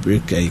commercial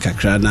break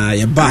kakra na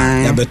ye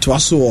ba ya beto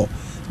aso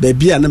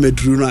baby na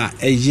meduru no a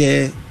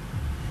eye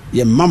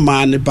ye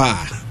mama ne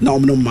ba na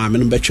omno maame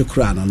no betwe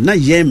kura no na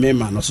ye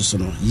mema no soso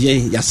no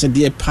ye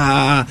yasede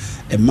pa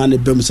e ma ne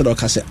bem se do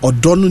ka se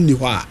odo no ni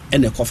ho a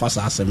ene kofa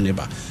sa asem ne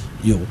ba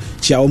yo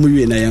chia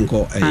omuwe na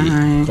yenko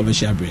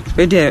commercial break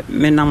we de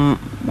menam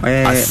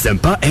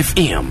Asempa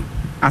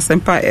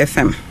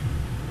FM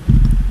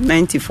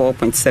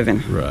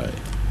 94.7 right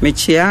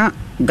mechia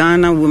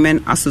Ghana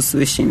Women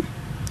Association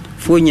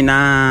for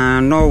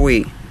nyina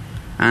Norway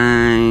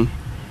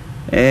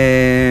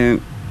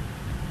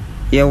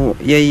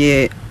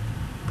ye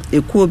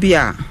ekuo bi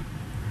a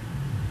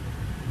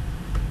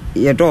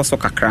ye do so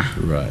kakra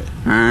right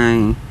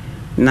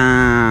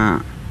na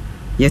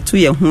ye tu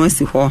ye ho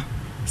asi ho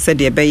se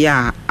de be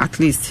ya at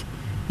least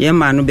ye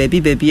ma no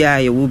baby a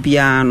ye wo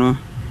bia no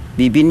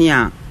bibi ni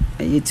a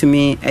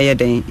yetumi eye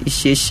den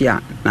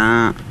ihyiahia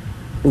na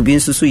obi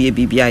nsusu ye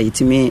bibia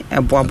yetimi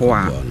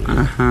eboaboa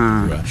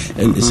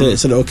and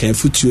say okay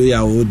futuo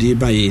ya o de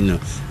ba ye no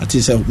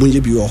ati say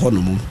munye bi wo ho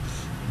no mo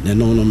na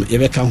no ye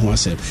be ka ho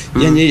asem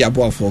yenye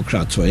yabo for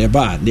krato ye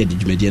ba na de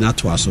dwumedie na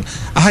to aso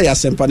aha ya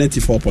Asempa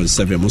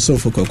 94.7 mo so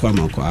foko kwa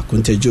manko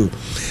akontajo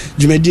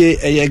dwumedie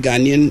eye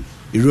Ghanaian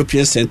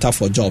European Center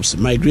for Jobs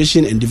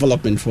Migration and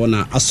Development for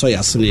na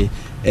asoya sene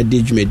e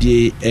de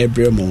dwumedie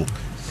ebremo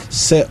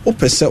se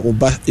opese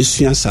oba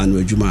esua sanu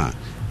adwuma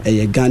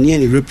a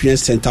Ghanaian European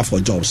Center for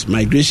Jobs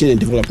Migration and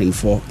Development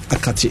for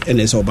Akati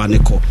NS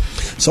Obaneko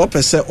so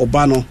opese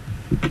obano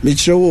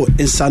mechirewo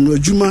insanu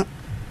adwuma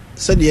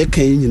se de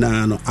kan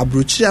nyina no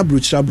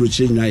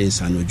abrokyire nyina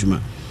insanu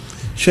adwuma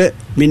hwe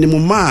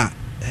minimum ma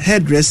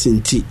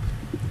hairdressing ti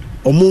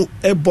omo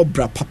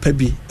ebobra papa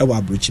bi e wa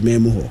abrokyime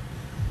mu ho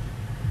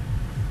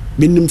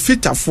minim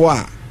fitafo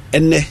a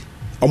ene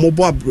omo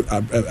bo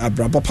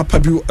abrabo papa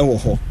bi e wo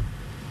ho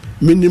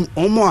minim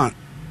omo a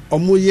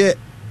omo ye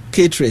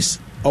caterers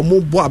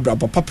omo bo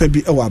abrabo papa bi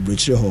e wa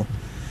abrokyire ho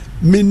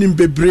minim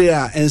bebre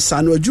a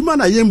ensano adwuma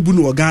na yembu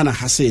no Ghana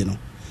hase no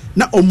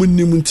na omo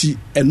nim nti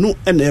eno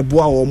na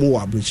ebo a omo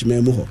wa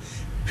abrokyime mu ho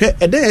hwe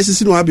eden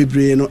esisi no ha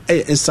bebre no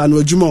ensano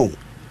adwuma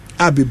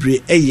a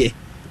bebre eye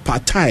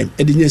part time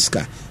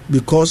edinyeska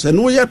because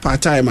eno ye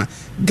part time a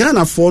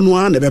Ghana for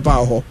no na be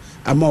ba ho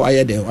ama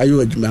waye de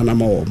wayo adwuma na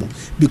ma wo mo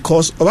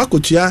because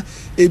obakotua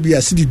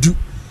ebia sidi du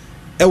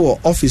ewo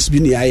office bi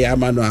ni aye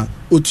ama no a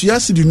otua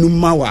sidi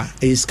numma wa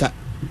eska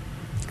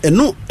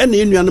eno ene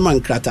enuanu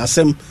man krata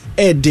asem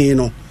edin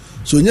no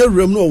so nya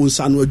wuram no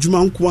wonsano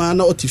adwuma nko a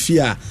na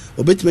otifia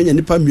obetima nya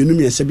nipa mienu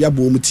miense bia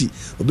bo muti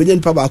obenya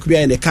nipa ba ko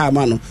bia ne ka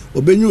ama no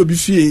obenya obi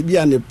fie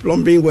bia ne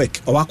plumbing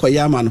work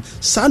owakoya ama no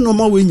sa no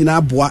ma we nyina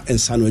aboa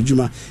ensano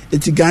adwuma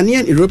eti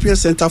Ghanaian European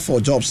Center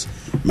for Jobs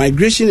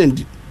Migration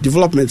and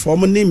Development for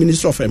Money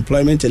Minister of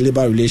Employment and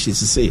Labour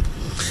Relations say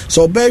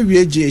so by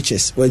we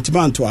GHS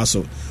wentiman to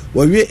aso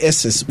we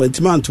SS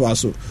wentiman to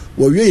aso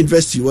we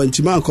university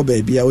wentiman ko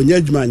ba bia onya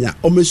adwuma nya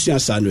omesua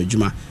sano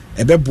adwuma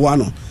ebeboa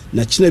no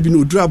na china bi no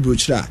odura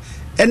brochira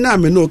ena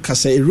me no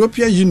kasa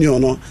European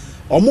Union no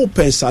omo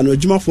pensa no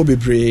adwuma fo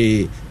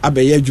bebre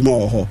abeye adwuma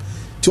wo ho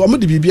ti omo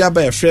de bibia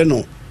ba efre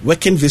no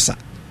working visa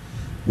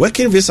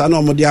no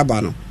omo de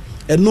aba no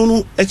eno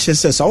no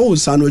HSS awo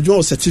sano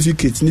adwuma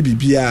certificate ni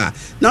bibia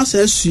na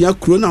sa sua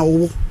kro na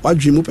wo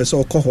wadwe mu pese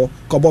okoho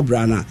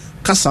kobobra na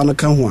kasa no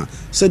ka ho a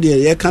se de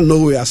ye ka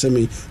Norway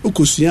asemi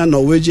ukosua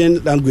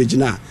Norwegian language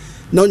na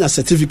onya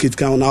certificate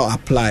kan na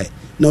apply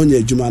na onya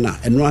adwuma na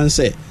eno an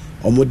se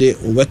omode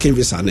working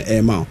visa na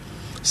ema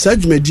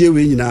sajumedie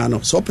we nyina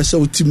no so pese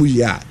otimu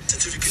ya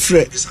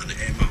frɛ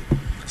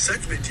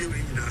sajumedie we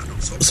nyina no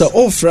so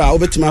ofra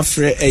obetima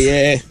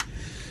frɛ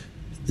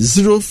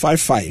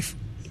 055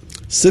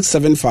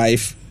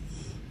 675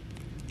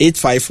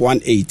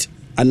 8518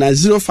 and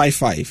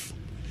 055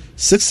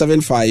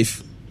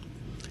 675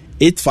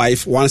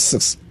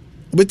 8516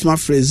 obetima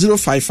frɛ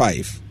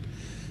 055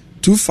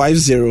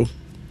 250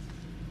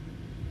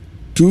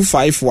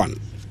 251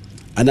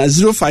 and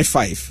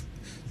 055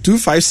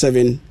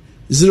 257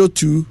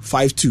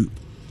 0252.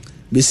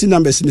 BC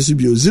numbers in the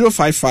studio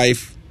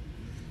 055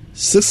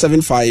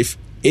 675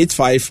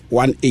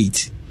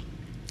 8518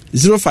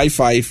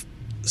 055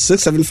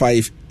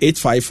 675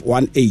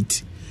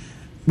 8518.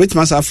 Which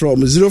must have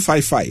from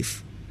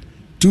 055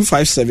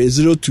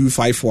 257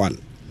 0251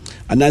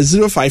 and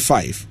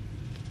 055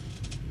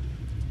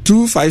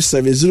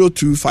 257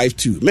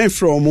 0252. Men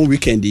from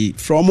weekend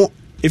from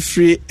a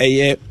free a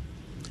year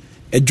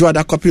a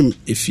juada copim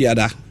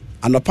ifiada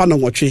and upon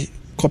watch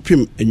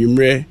copim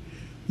enumere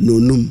no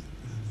num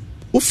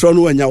ufra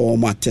no anya wo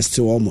ma test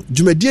wo mo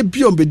dwumadie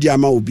biom be dia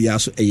ma obi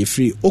aso eye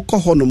free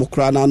okoho no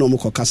mokra na no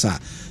mokokasa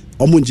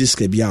omo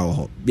njiska bia wo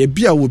ho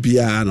bia wo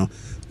bia no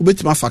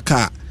obetima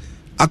faka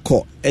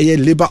akọ eye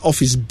labor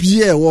office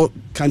bia wo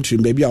country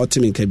maybe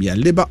otiminka bia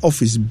labor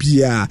office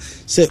bia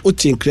say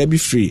otinkra bi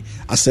free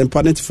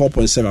Asempa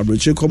 94.7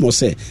 Abrokyire Nkommo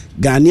say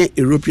Ghanaian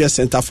European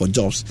Center for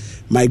Jobs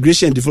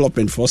Migration and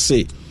Development for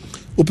say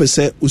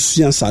opese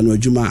usua sanu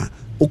adwuma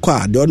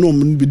okwa de no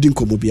mun bi din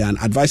komo bia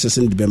advisors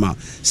in the bema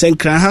sen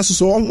kran ha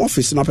so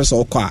office na person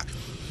okwa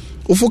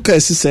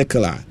ofocus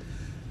circle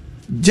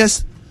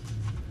just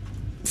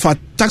for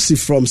taxi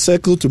from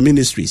circle to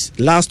ministries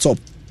last stop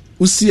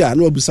usia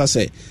no obusa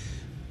say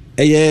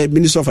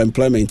Minister of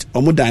Employment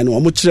omudan no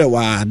omukire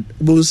wa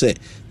bo say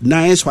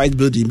nice white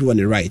building be on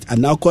the right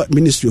and now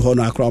ministry ho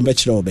no akra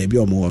ombekire o baby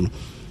omo no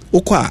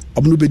okwa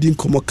omnu bedin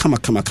komo kama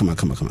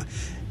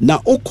na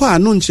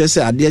okwa no nkire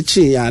say ade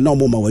chi ya na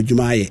omoma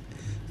wadwuma aye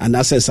and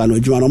access an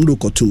wadwuma no omdu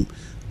kotum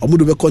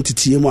omdu be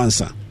quantity mu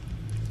ansa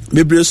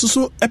bebre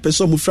susu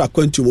epeso mu fra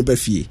kwantum mo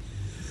bafie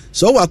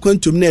so wa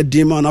kwantum na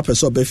edima na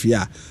peso bafie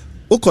a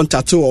o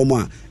contact o mo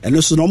a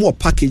eno so no mo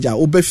package a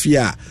o bafie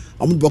a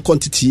omdu be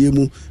quantity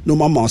mu no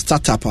mama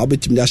startup a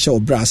betim da share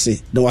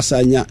obrase na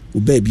wasanya o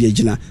baabi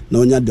agina na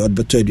onya de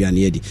odbeto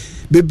aduane adi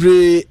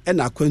bebre e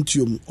na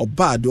kwantum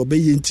oba de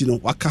obeye nti no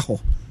waka ho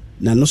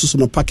na no so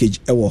no package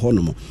e wo ho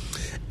no mo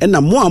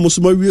ena mo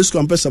amuso ma wie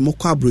school ampesa mo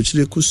kwa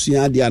Abrokyire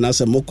kusua de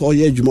anase mo ko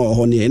ye adwuma wo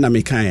ho ne na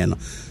me kan ye no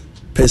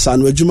pesa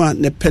no adwuma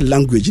ne pe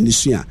language ni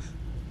sua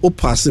o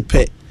pass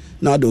pe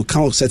na do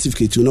count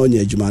certificate no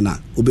nya adwuma na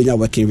obenya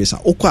working visa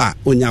okwa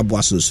onya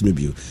aboa sonso no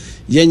bio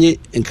yenye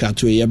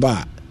nkrato ye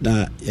ba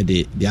na ye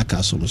de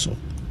aka so so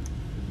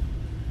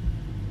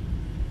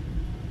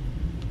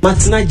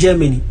Matina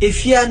Germany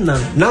efia na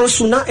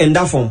nso na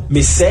enda form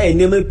me say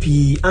enema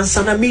pi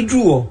ansa na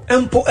medruo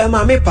empo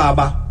ema me pa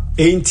ba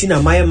enti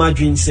na maye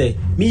madwin say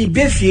me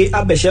befie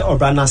abehye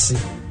obranase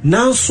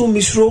nanso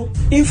misro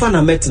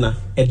infana metna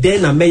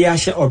eden na meya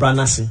hye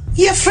obranase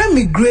ye friend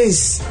me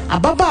Grace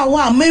ababa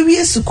wa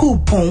mawie school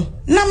pon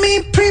na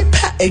me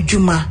prepare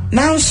adwuma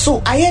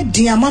nanso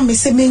ayedin ama me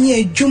se menye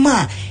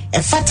adwuma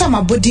e fata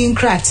mabodin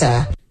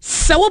krata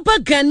Sawoba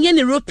Ghanaian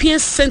European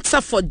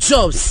Center for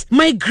Jobs,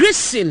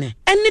 Migration,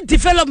 any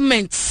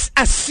developments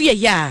asia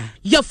ya.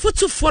 Ya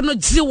futu fono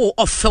jiwo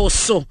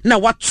ofelso. Na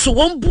watu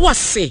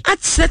wambuase.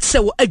 Atete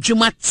wo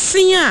adwuma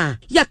tia.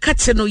 Ya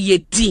kate no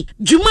yedi.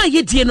 Juma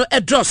yedi no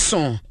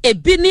edroson.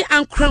 Ebini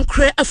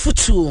ankrankre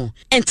afutu.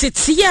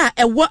 Entitia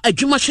ewa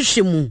adwuma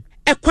hwehwemu.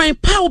 Ekwan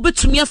pa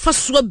obetumi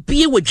afaso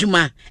abie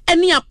wadwuma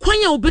ene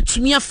akwan a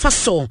obetumi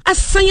afaso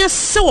asanya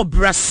se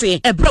obrase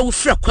ebra wo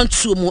fra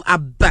kwantuo mu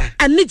aba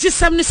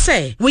anigisam ne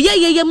se wo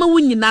ye ma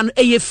wonyina no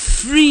eye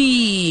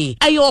free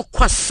ayo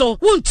kwaso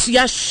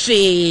wontua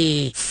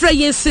hwe fra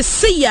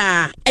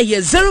yensesia eye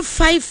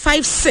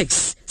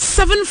 0556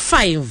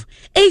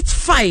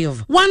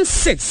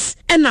 758516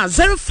 and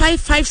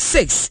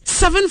 0556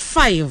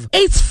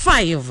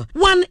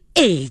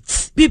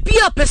 758518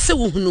 bibia pese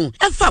wo hunu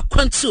efa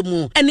kwantu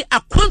mu ene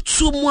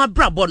akwantu mu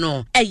abrabo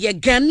no eye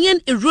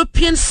Ghanaian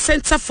European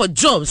Center for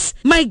Jobs,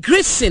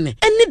 Migration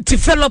and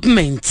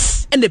Development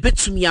ene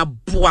betumi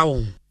aboa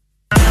wo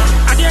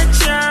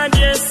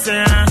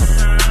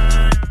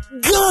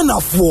Ghana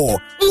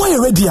for why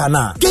ready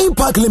ana Game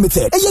Park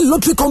Limited a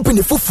lottery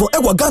company for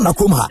ewa Ghana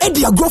Kroma e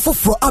dia growth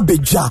for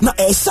Abeja na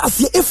e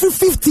sase every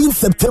 15th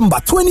September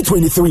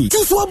 2023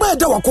 tinso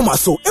abeda wakoma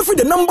so every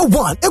the number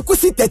 1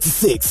 equity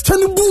 36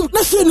 chani boom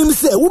na share nim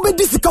say wo be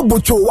disika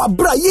bocho wa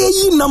bra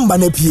ye number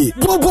na pie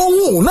bobo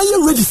wo na ye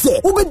ready say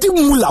wo be di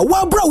mula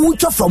wa bra wo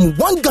twa from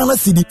 1 Ghana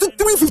cedi to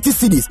 350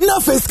 cedis na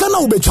face kana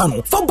wo be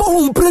chano fa bo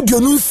home predio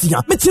no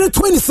nsia me kire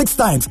 26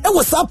 times e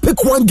was up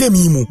pick one game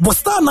imu but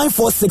star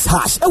 946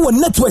 hash e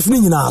networks ni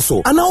nyina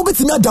so ana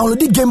obetimi download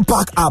the Game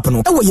Park app no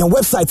e your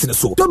website ni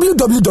so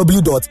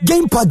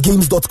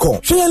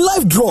www.gameparkgames.com share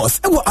live draws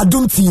e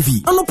Adum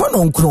TV anopa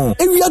no nkron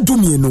e wi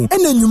adumie no e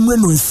na nwumre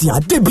no nsia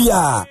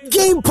debia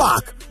Game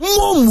Park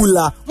more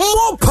mula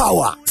more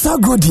power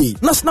Sagrodi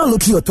National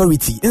Lottery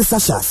Authority in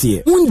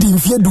Sashase undi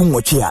mfie du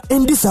nwoche a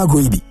endi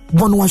Sagrodi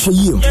bono wa hwe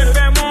yiem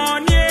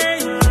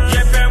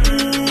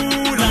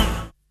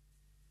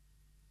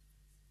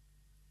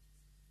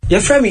Ye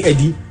frame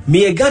Eddie,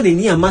 me a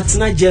Ghanaian a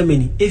Matina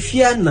Germany,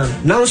 efia na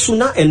nso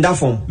na enda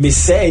form, me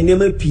say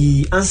enema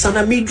pi ansa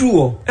na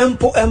medruo,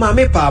 empo ema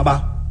me pa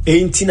ba,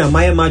 enti na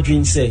maye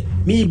madwin say,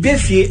 me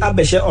befie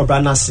abehye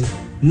obranase,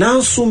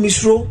 nanso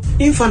misro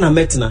infana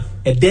metna,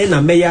 eden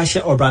na meya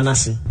hye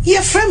obranase.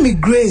 Ye friend me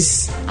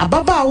Grace,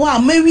 ababa wa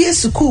mawie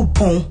school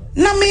pon,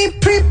 na me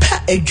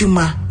prepare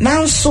adwuma,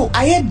 nanso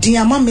ayedin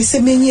ama me se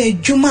menye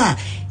adwuma,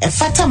 e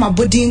fata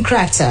mabodin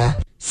krata.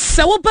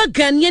 Sawoba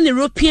Ghanaian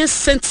European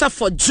Center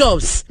for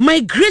Jobs,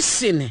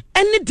 Migration,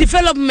 any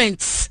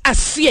developments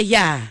asia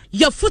ya.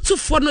 Ya futu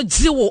fono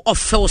jiwo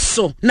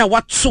ofelso. Na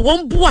watu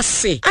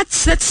wambuase.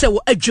 Atete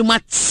wo adwuma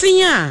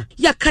tia.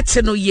 Ya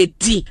kate no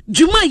yedi.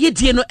 Juma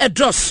yedi no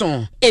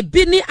edroson.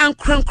 Ebini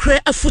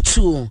ankrankre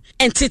afutu.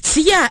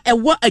 Entitia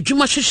ewa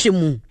adwuma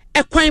hwehwemu.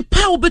 Ekwan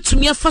pa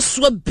obetumi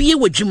afaso abie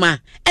wadwuma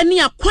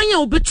ene akwan a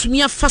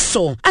obetumi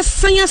afaso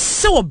asanya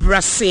se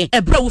obrase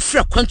ebra wo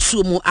fra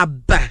kwantuo mu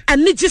aba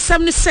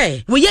anigisam ne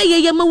se wo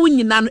ye ma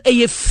wonyina no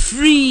eye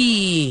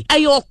free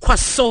ayo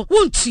kwaso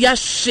wontua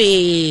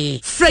hwe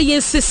fra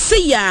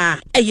yensesia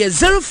eye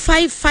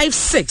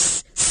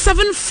 0556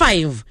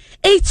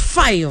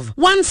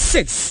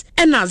 0556-758516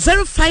 and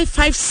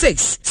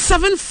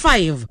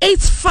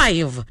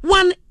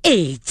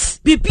 0556-758518.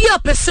 Bibia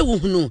pese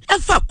wuhunu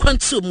efa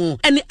kwantumu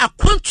ene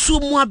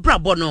akwantumu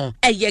abrabono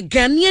eye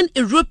Ghanaian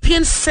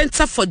European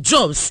Center for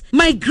Jobs,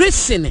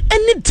 Migration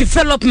and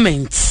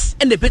Development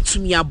and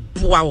betumi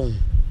aboa.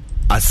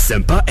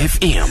 Asempa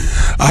FM.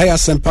 I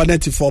Asempa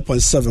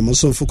 94.7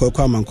 Muso fuko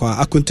kwa mankwa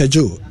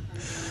akuntejo.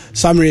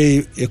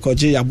 Samri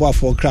ekoje yabo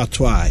for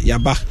kratwa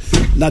yaba.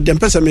 Na dem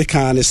pese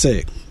meka ne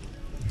se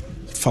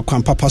fa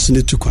kwan papa so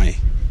ne tukwan.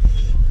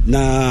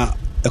 Na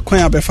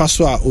ekwan abefa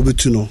so a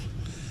obetu no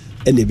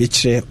ene be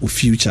kire o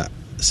future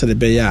se de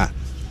be ya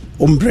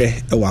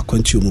ombre e wa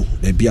kwantumu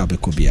e bia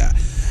bekobia.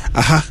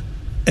 Aha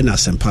ena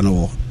Asempa no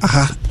wo.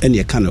 Aha ene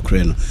ye kan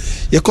okre no.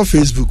 Ye ko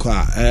Facebook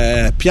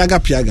a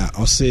piaga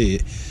o say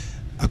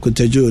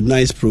Akuntejo,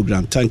 nice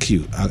program. Thank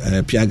you,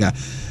 Piaga.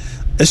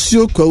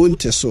 Esio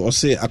Kwawunte so or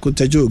say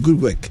Akuntejo, good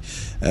work.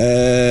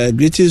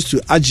 Greetings to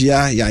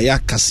Ajia Yaya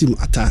Kasim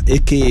Ata,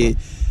 aka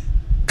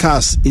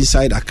Cars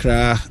inside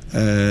Accra.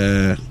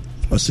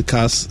 What's the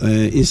cars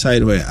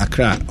inside where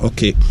Accra?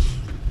 Okay.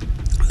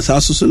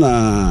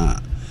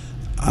 Sasusuna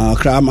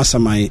Accra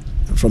Masamai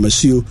from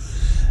Esio.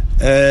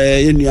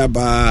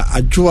 Yenyaba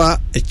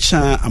Ajua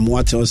Echa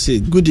Amwate or say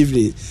good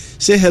evening.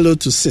 Say hello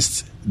to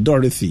Sister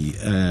Dorothy,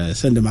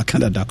 send them a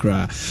Canada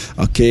Accra.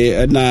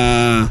 Okay, and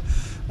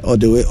all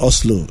the way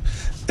Oslo.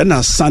 And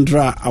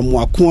Sandra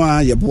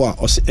Amwakwa Yabua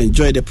also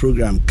enjoy the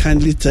program.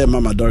 Kindly tell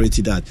Mama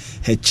Dorothy that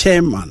her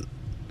chairman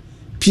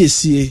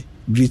PSCA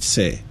greets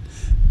her.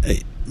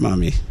 Hey,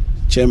 mommy,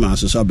 chairman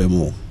so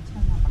sabemo.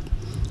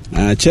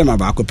 Chairman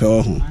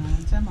Bakope.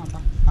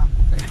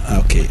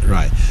 Okay,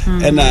 right.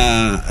 And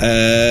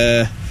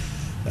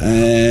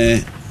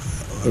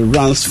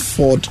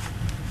Ransford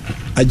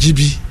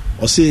Ajibi.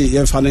 Or say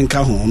you're fanning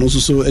Cajon, also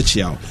so a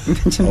child.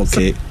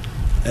 Okay,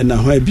 and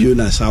now why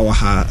Buna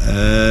Sawaha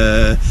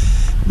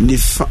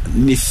Nife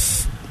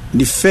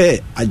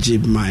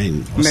Ajib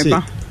mine or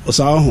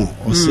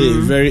say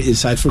very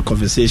insightful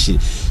conversation.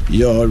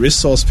 Your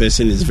resource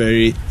person is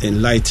very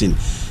enlightening.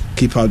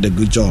 Keep up the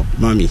good job,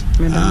 mommy.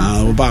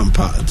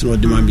 Obampa through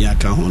the mommy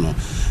account.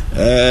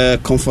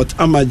 Comfort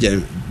Ama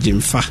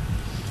Jimfa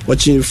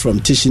watching from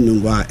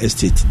Tishinungwa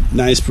Estate.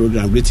 Nice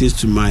program. Greetings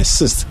to my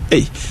sister.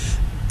 Hey.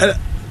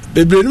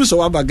 Baby, no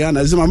so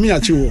Ghana. Is mommy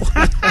at you?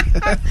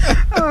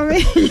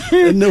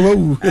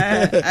 No.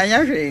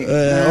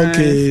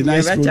 Okay,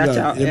 nice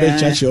program. You better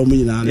chat your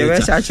money now. You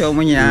better chat your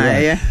money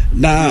now.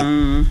 Now,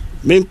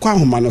 me kwa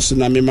homa no so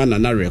na me ma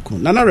Nana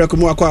Reko. Nana Reko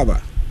mu akwa ba.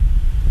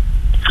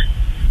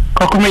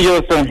 Kokumi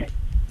Johnson.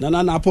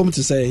 Nana na apom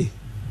to say.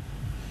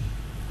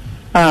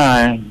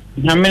 Na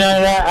me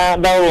na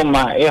da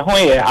Roma. E ho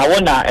ye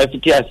awona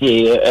afiti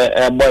ase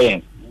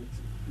boyen.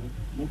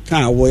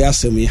 Can we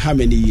ask me how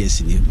many years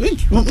in you?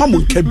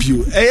 Mamun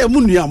Kabio,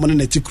 Munia Mon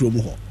and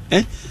Tikrum.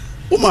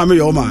 Oh, mammy,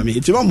 oh, mammy,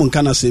 it's your Mammun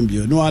Cana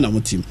Symbio, no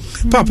one team.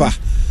 Papa,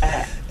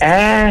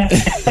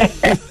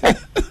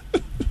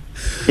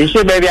 you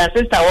should baby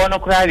assist. I want to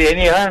cry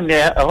any one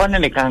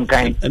can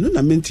kind. And then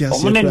I meant to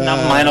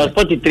minus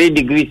 43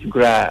 degrees.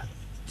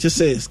 Just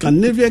say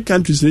Scandinavian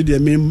countries need a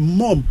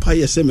more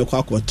pious semi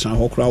quack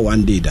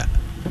one day.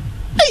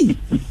 Hey,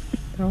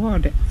 I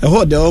want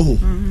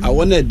I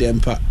wanted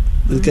them.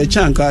 Okay,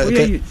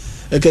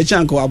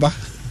 chanko aba.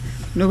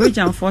 No we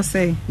jam for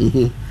say.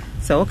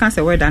 So we can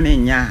say we done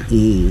in ya.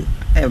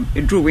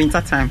 Drew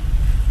winter time.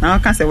 Now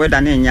we can say we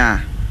done in ya.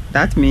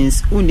 That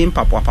means uni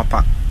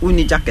papa,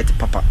 uni jacket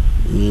papa.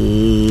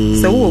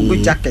 So we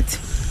good jacket.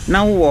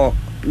 Now we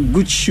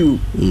good shoe,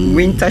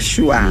 winter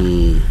shoe.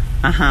 One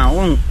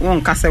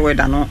can say we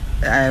done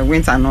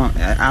winter no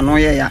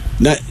ya.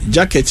 Na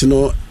jacket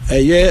no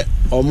ye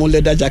or more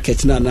leather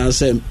jacket na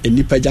say a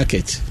nipa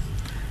jacket.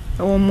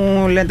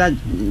 More leather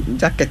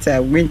jacket,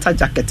 winter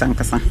jacket, and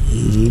Cassa.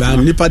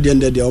 Nipa the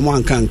end of the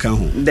Oman can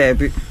come. There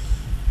be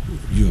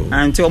you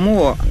and to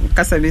more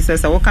Cassa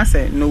says, I can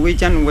say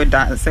Norwegian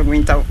weather, say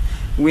winter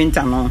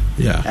no.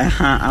 Yeah,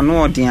 I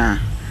know, dear.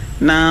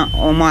 Now,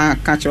 Oma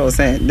catcher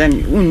say, then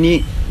you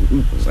need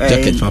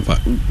jacket, papa,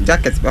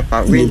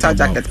 winter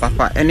jacket,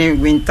 papa, any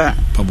winter,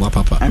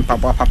 papa, and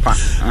papa.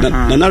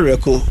 Nana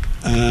Reko,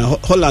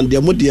 Holland,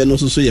 the Moody, and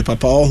also say,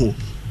 papa.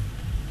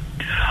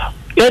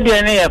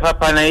 Yadiane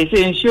papa na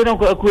ise nsuro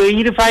ko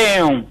yiri fa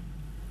yen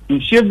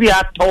nsuo bi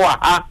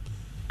atowa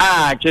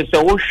just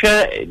wo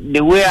hwe the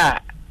way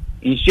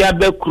nsuo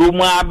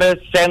abekuru abe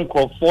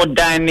senko for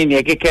dining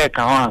ne keke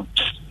ka ho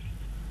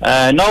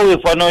no we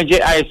for no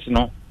je ice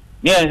no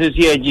ne nso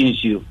si agi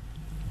nsuo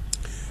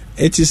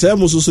eti se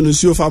mususu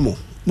nsuo fa mo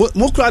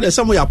kura de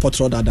se mo ya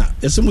potro dada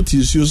ese mo ti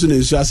nsuo so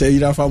nsuo ase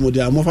yira fa mo de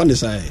amofa ne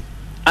sai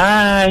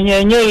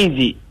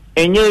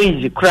enye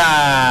easy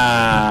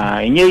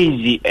cry enye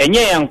easy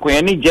enye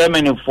yanko ni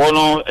Germany for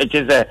no it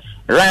is a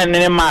ran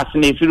ne mass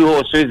ne firi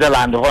ho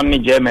Switzerland ho ne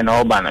Germany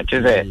ho ba na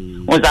chese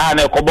won sa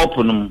na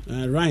ekobopu num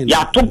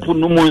ya topu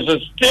num so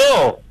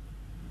still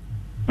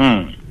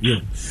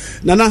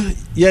Nana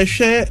ye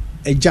hwe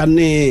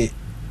ejane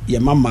ye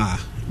mama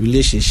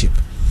relationship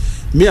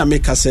me a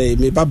make say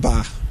me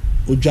baba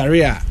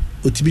odware a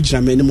otibi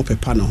gina me anim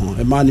pepa no ho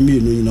e ma ne me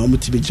no nyina o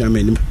mutibi gina me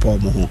anim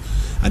pepa mo ho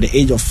at the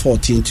age of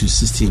 14 to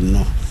 16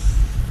 no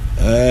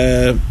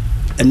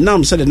and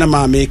now said na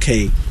ma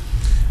make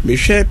me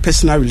share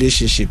personal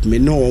relationship me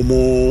no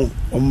omo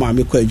ma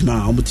me kwa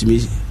adwuma o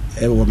mutimi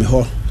e wo me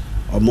ho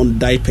omo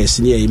die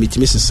person e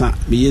mitimi sesa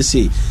me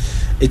yesi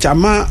it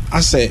ama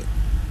ase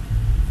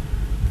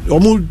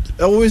omo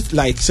always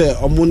like say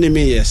omo ne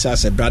me yes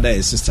as a brother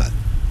and sister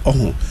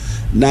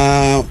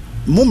na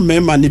mo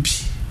mema ne bi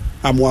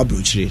amo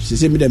Abrokyire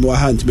se me dem wa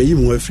hand me yi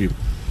mo afrim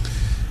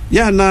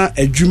ya na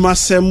adwuma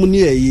sem ne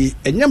yi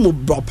enye mo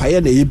paye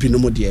na yi bi no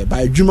mo de ba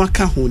adwuma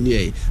ka ho ne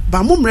yi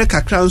ba mo mre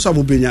kakra nso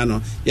mo benya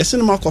no yese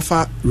no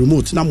makofa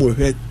remote na mo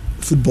hwe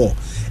football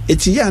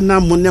eti ya na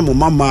mo ne mo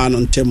mama no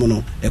ntem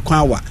no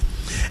ekwan wa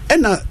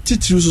ena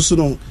titiri so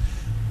no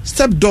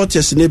step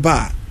daughters ne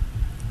ba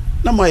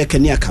na mo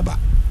yekani akaba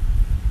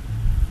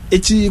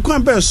eti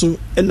kwan be so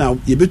ena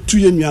ye betu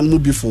ye nuan mo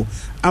before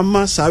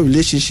ama sa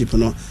relationship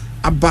no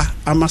aba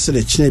ama se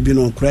le chine bi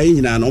no kra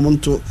nyina no mo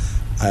nto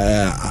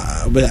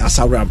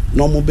asawram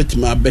no mo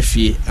betima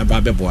abafie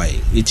aba beboy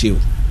eti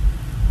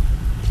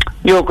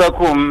yo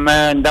kwakum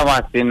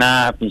ndawase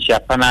na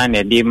pinshapana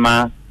ne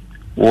dima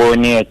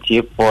woni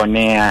atipo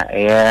ne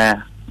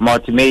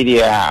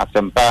multimedia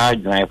asempa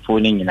dwanfo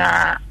ni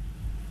nyina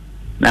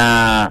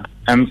na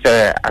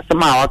amse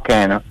asema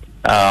wakan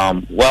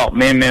well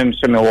me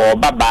so me wo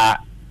baba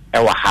e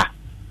wa ha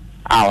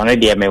ona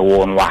de me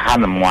wo no wa ha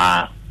no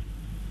mo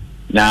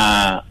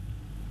na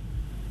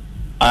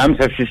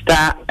amse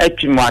sister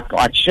etimo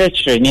a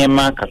church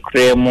nyema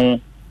kakra mu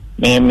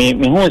me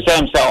hu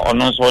sam sa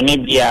ono so ne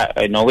bia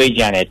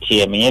Norwegian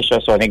etie me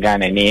yesho so ne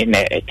Ghana ni na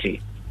etie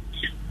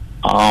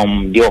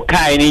the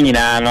okai ni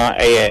nyina no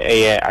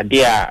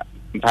ade a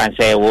mpan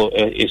say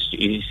is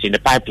in the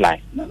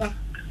pipeline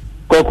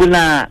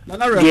kokuna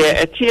ye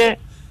etie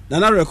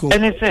nana reko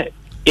and say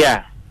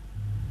yeah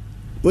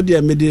what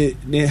dey me dey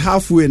ne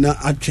halfway na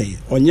atwe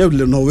onye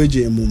le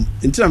Norwegian mum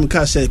ntina me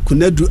ka say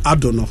kunadu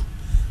ado no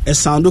e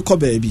sound ko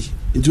baabi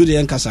ntu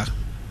dey nkasa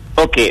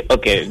okay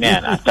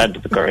man I start to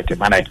be correct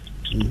man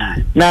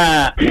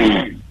na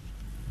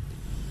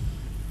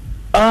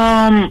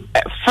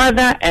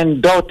father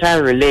and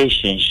daughter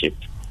relationship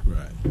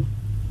right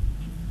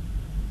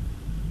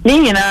ni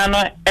nyina no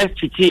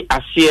FT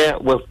affair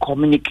with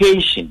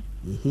communication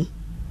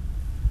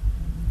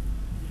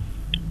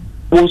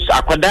us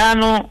akwada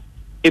no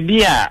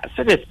ebia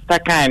se de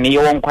stakan ni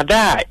won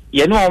kwada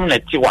ye no om na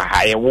ti wa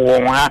ha ye wo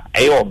ha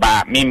e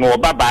oba me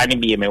oba ba ni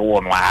bi me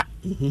wo no ha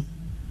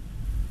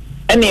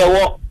ene ye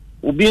wo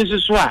obi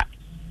nsusu a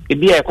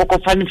ebia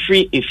ekokofa ni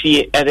free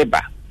efie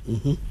ereba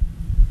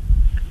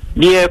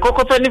die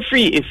ekokofa ni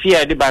free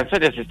efie ereba se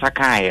de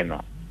stakan ye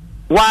no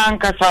wan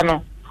kasa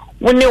no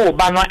woni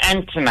oba no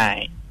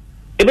entenai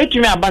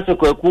ebetumi abase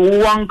kwaku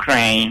wan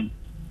kran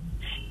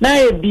na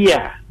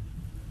ebia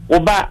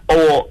oba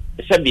o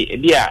sabi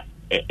ebia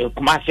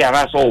kumasi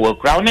araso wo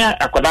crown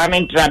akoda na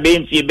ntra be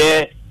mfie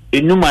be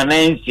enuma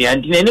na nsi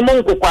antine eni mo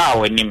nkokwa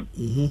awonim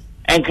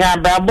enka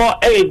brabo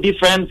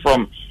different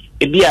from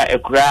ebia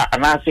ekura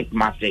anasik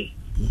masi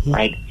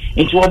right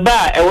into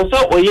oba e wo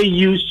so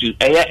oye used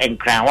to eye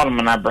enkran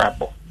won na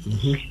brabo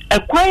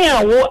ekwan ya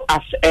wo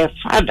as a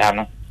father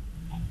no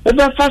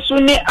oba faso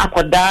ni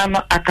akoda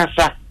no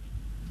akasa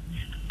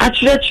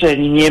achirechire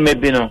ni nyeme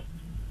bi no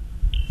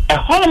e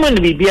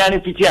hormone bibia ne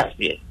fiti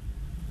ase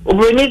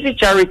Obronisi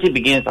charity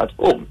begins at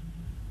home.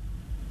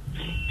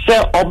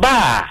 So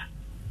Oba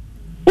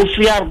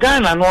Ufi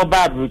Ghana no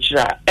Oba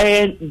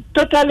Abrokyire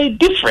totally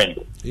different.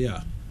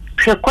 Yeah.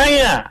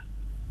 Shekwaya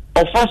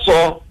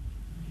ofaso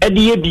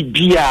ediye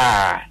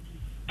bibia.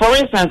 For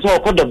instance,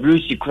 called the blue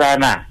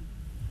sikrana.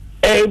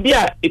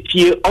 Bia if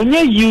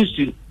onye used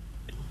to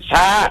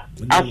sa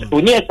as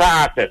onye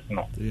sa access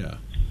no. Yeah.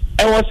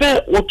 And was say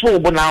what to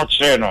now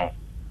no.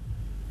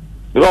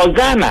 Because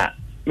Ghana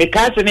me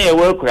ka se na ye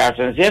work class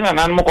and say na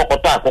nan mo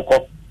kokota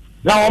akoko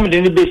na wo me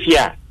de ni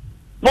befia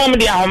na wo me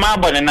de ahoma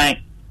abone nan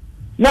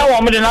na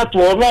wo me de na to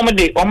wo me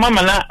de o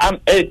mama na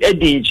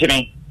edi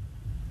nchire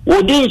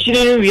wo di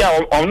nchire wi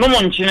a ono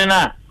mo nchire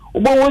na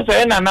wo wo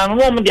so na nan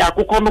wo me de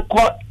akoko no ko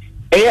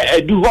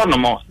adu ho no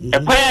mo e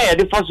kwa ya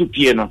de faso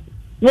pie no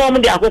wo me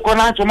de akoko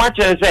na to ma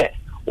chere se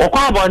wo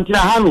kwa abontina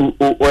ha no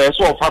o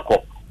eso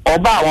ofako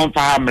oba won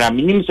fa hamra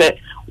minim se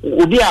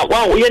odi a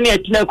wa wo ye na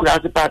etina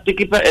kurase pa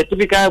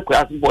typical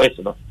kurase boys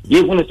no ye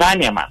hunu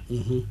sanya ma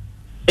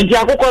enti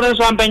akoko no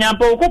so ampanya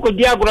pa okoko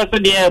di agoro so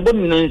de ebo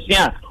no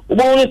nsia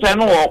obo hunu se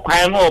no wo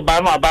kwan no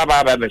oba no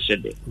aba be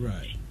hyede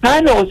right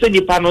na na o se di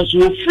pa no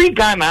so free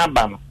Ghana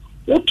aba no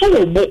wo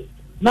to obo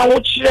na wo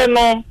kire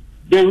no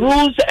the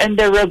rules and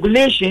the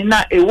regulation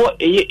na ewo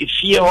eye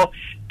efie ho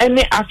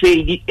ene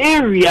afi di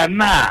area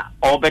na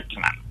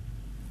obetena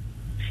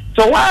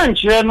so wan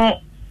kire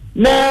no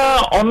na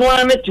ono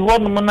ane ti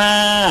honum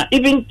na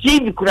even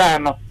TV kura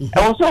no e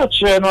wo so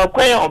kire no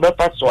kwan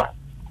obefa so a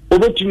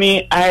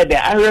obetumi aide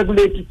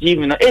unregulated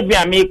TV no ebi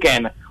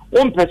American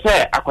won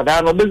pese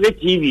akoda no be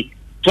TV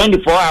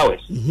 24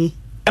 hours e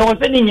wo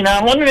se ni nyina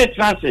hono ne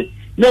transit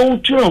no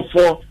turn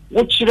for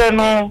what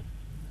no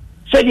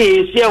said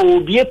ye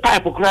will be a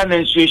pipe of crown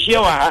and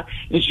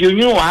you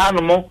knew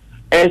animal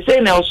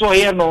saying also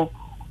here no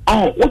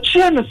what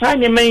children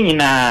sign your main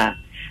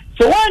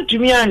so one to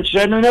me and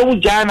children no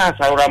jana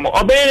saramo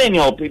obey any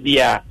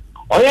opibia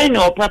or any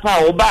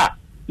papa or ba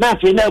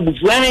nothing no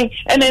buffering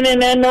and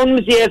then no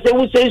say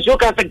who says you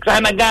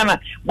can Ghana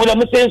but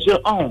I'm saying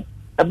so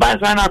a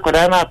banana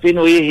codana pin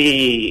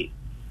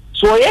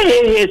so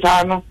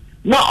yeah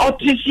no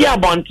otisia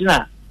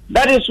bontina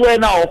that is where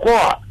now or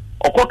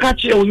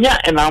catch unya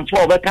and I'm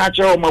for the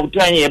catcher or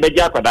Moutani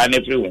Bejacodan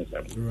everyone.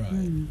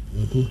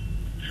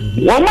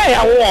 One may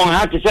I won't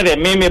have to say that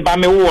maybe by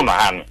me won't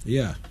hand.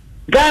 Yeah.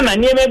 Ghana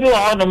near maybe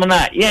all the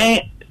mana,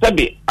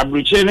 Sabi,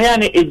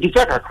 Abrokyire a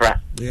defect crack.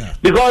 Yeah.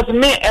 Because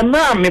me a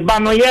man, me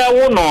bano ya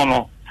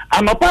no.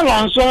 I'm a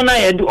pan so na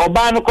I do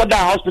Obano Koda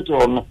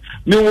Hospital.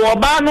 Me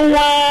Obano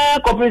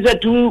copies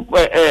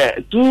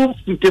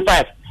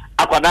 255.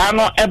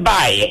 Akwadano e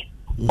baye.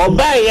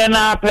 Obaye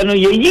na penu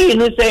ye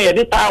no say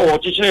the tower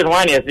children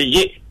one as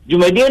ye.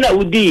 Jumadina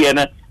udi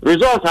na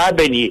results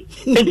abeni.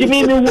 Enti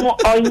me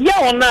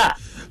oya na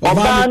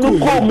Obano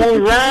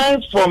come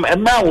right from a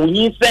man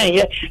you say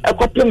e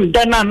kopim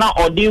dana na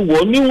odi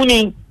wo ni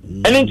wuni.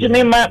 Enti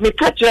me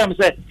catch am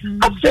say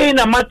I say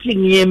na mati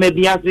ni me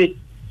biase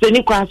say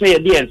ni kwa say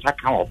dey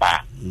nsaka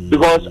oba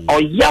because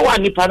oya wa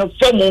nipa no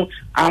femu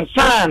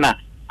ansana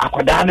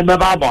akwadaa ne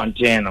beba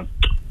bonten no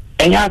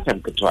enya asem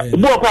ketwa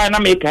bu okwa na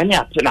me kan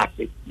ya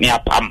tenase me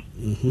apam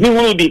me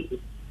hu bi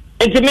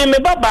enti me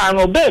baba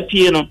no ba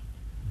fie no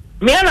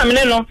me na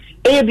me no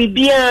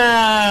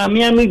bibia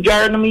me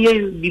dware no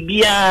me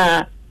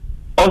bibia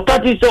o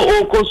start so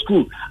o ko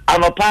school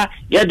anopa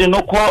ye de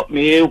no ko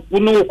me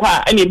kunu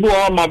kwa ani bi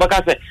o ma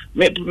baka se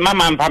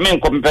mama mpa me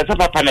nko me pesa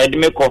papa na de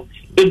me ko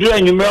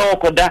edura nyume o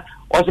koda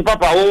o se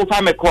papa o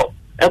fa me ko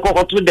e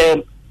ko to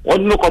dem o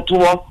no ko to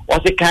o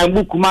se kan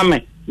buku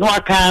mame no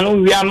aka no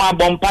wi ama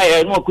bompa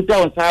e no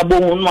akuta on sa bo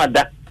hu no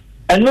ada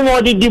eno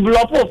no di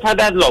develop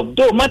father love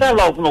do mother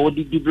love no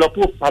di develop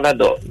father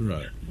love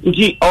right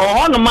nti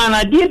no man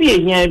ade bi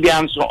ehia bi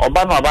anso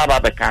oba no oba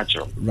ba catch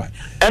right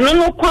eno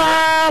no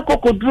kwa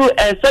kokodru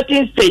a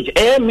certain stage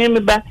me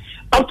ba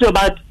up to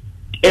about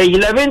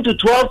 11 to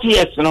 12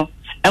 years no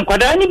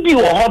enkwada ni bi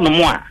wo no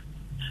mo a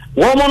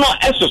wo mo no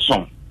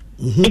esoso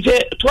nti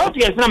 12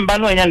 years na mba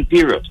no anya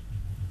period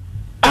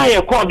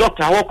I call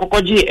doctor wo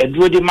kokoji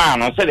eduro di man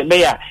no say be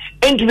ya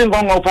entumi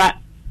ngongo fa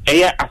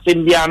eya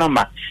asembia no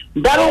ma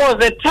that was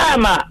the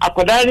time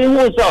akodari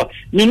hu so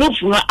ni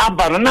nufu na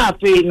aba na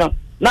afi no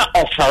na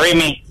offering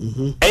me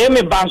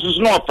me bansus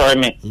no offering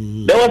me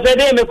there was a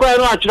day me kwa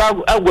no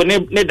atwa agwo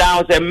ne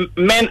down say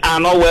men are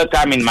not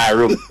welcome in my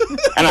room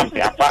and I'm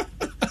say apa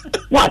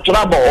what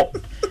trouble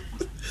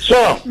so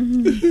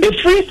a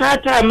free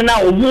time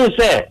now who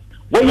say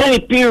when any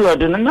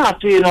period na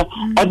afi no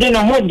odi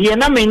no ho die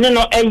na me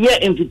no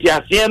eye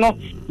mfitiase no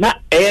na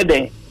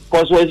eye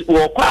because we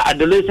kwa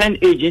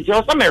adolescent age it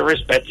also me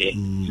respect it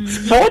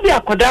so what the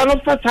akoda no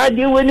fata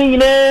die we ni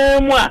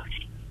mu a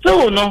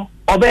so no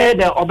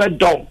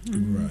obedom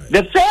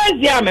the first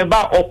year me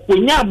ba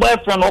okonya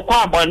boyfriend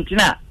okwa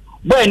abontina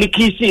boy ni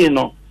kisi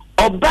no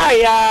oba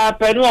ya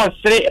penu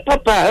osre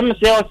papa am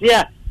say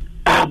osia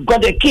I've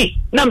got a kiss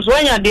nam so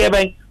anya dey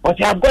ben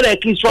osia I've got a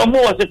kiss from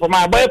who was it from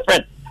my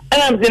boyfriend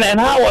and I'm saying and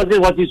how was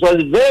it what it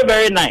was very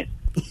very nice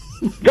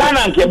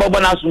Ghana nke bobo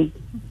nasu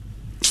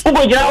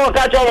ugo jina wo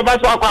ka cho baba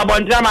so akwa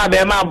abontina ma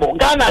be ma bo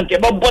Ghana nke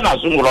bobo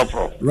nasu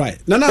ngorofro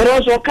right nana but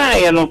also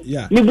kai no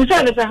ni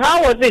busa say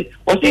how was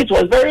it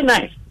was very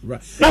nice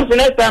right now the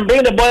next time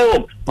bring the boy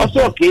home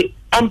also okay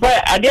I'm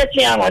by adiachi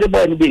am the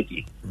boy ni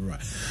baby right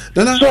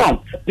nana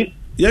so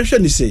you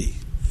should say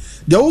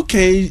the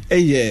okay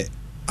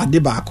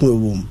ade ba ko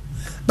ewom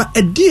but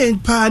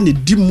ade pa ne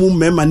di mu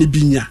mema ne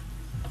binya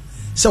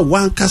so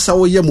wan kasa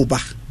wo ye mu ba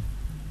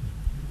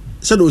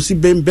so do si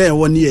ben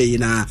won ye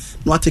na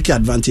no take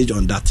advantage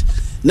on that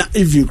na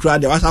even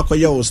crowd was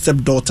akoye your step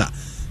daughter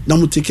na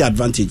mu take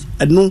advantage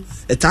and no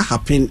it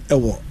happen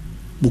ewo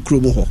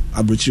bukromo ho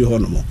Abrokyire ho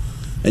no mo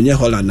enye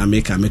Holland na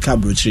make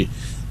Abrokyire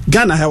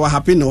Ghana ha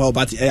happen no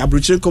but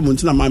Abrokyire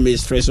Nkommo na ma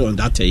stress on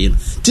that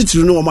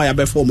titru no ma ya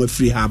be for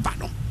free ha ba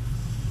no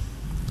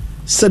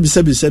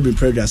sebi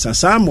predators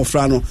asa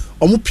mofra no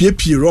omo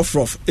pie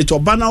rough it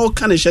oba na o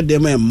kan hye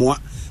dem emmoa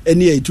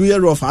eni a 2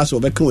 year rough aso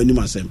obeka wani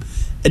masem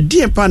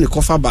edie pa ne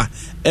kofa ba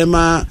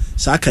ema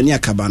sa kani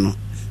akaba no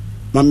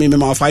mami me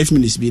ma 5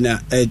 minutes bi na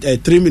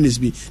 3 minutes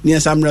bi ni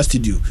Samra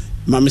studio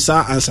mami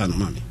sa answer no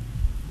mami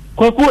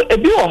kwaku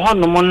ebi wo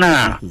hono mo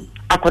na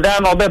akoda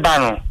na obeba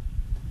no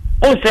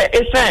o se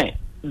esen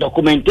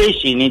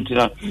documentation into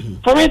no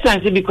for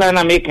instance bi kwa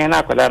na make na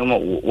akoda no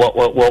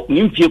wo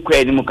nimfie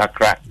kwa ni mu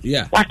kakra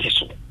what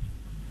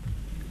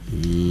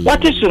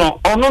is no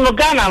ono no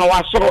Ghana no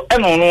wasoro e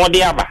no no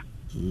de aba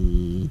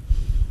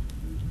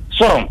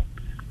so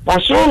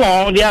wasoro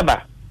no de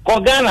aba ko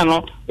Ghana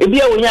no ebi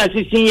a wonya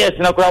 16 years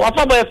na kwa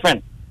wafa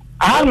boyfriend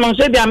ahal mo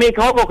se bi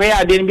America ko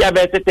ya de bi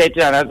aba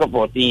 30 na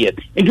 14 years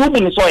ndu bu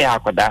ni so ya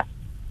akoda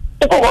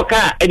ko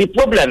ka e di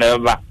problem na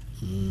ba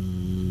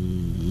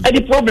And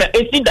the problem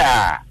is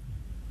that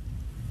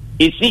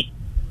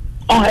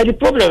the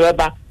problem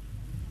about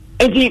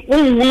and the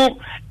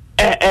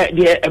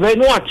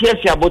no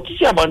atiasi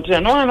abotisi abonte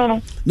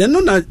no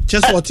na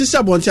just what is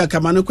abonte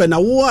akamano kwa na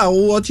wo a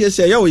wo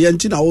atiasi ya wo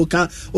yenti na wo ka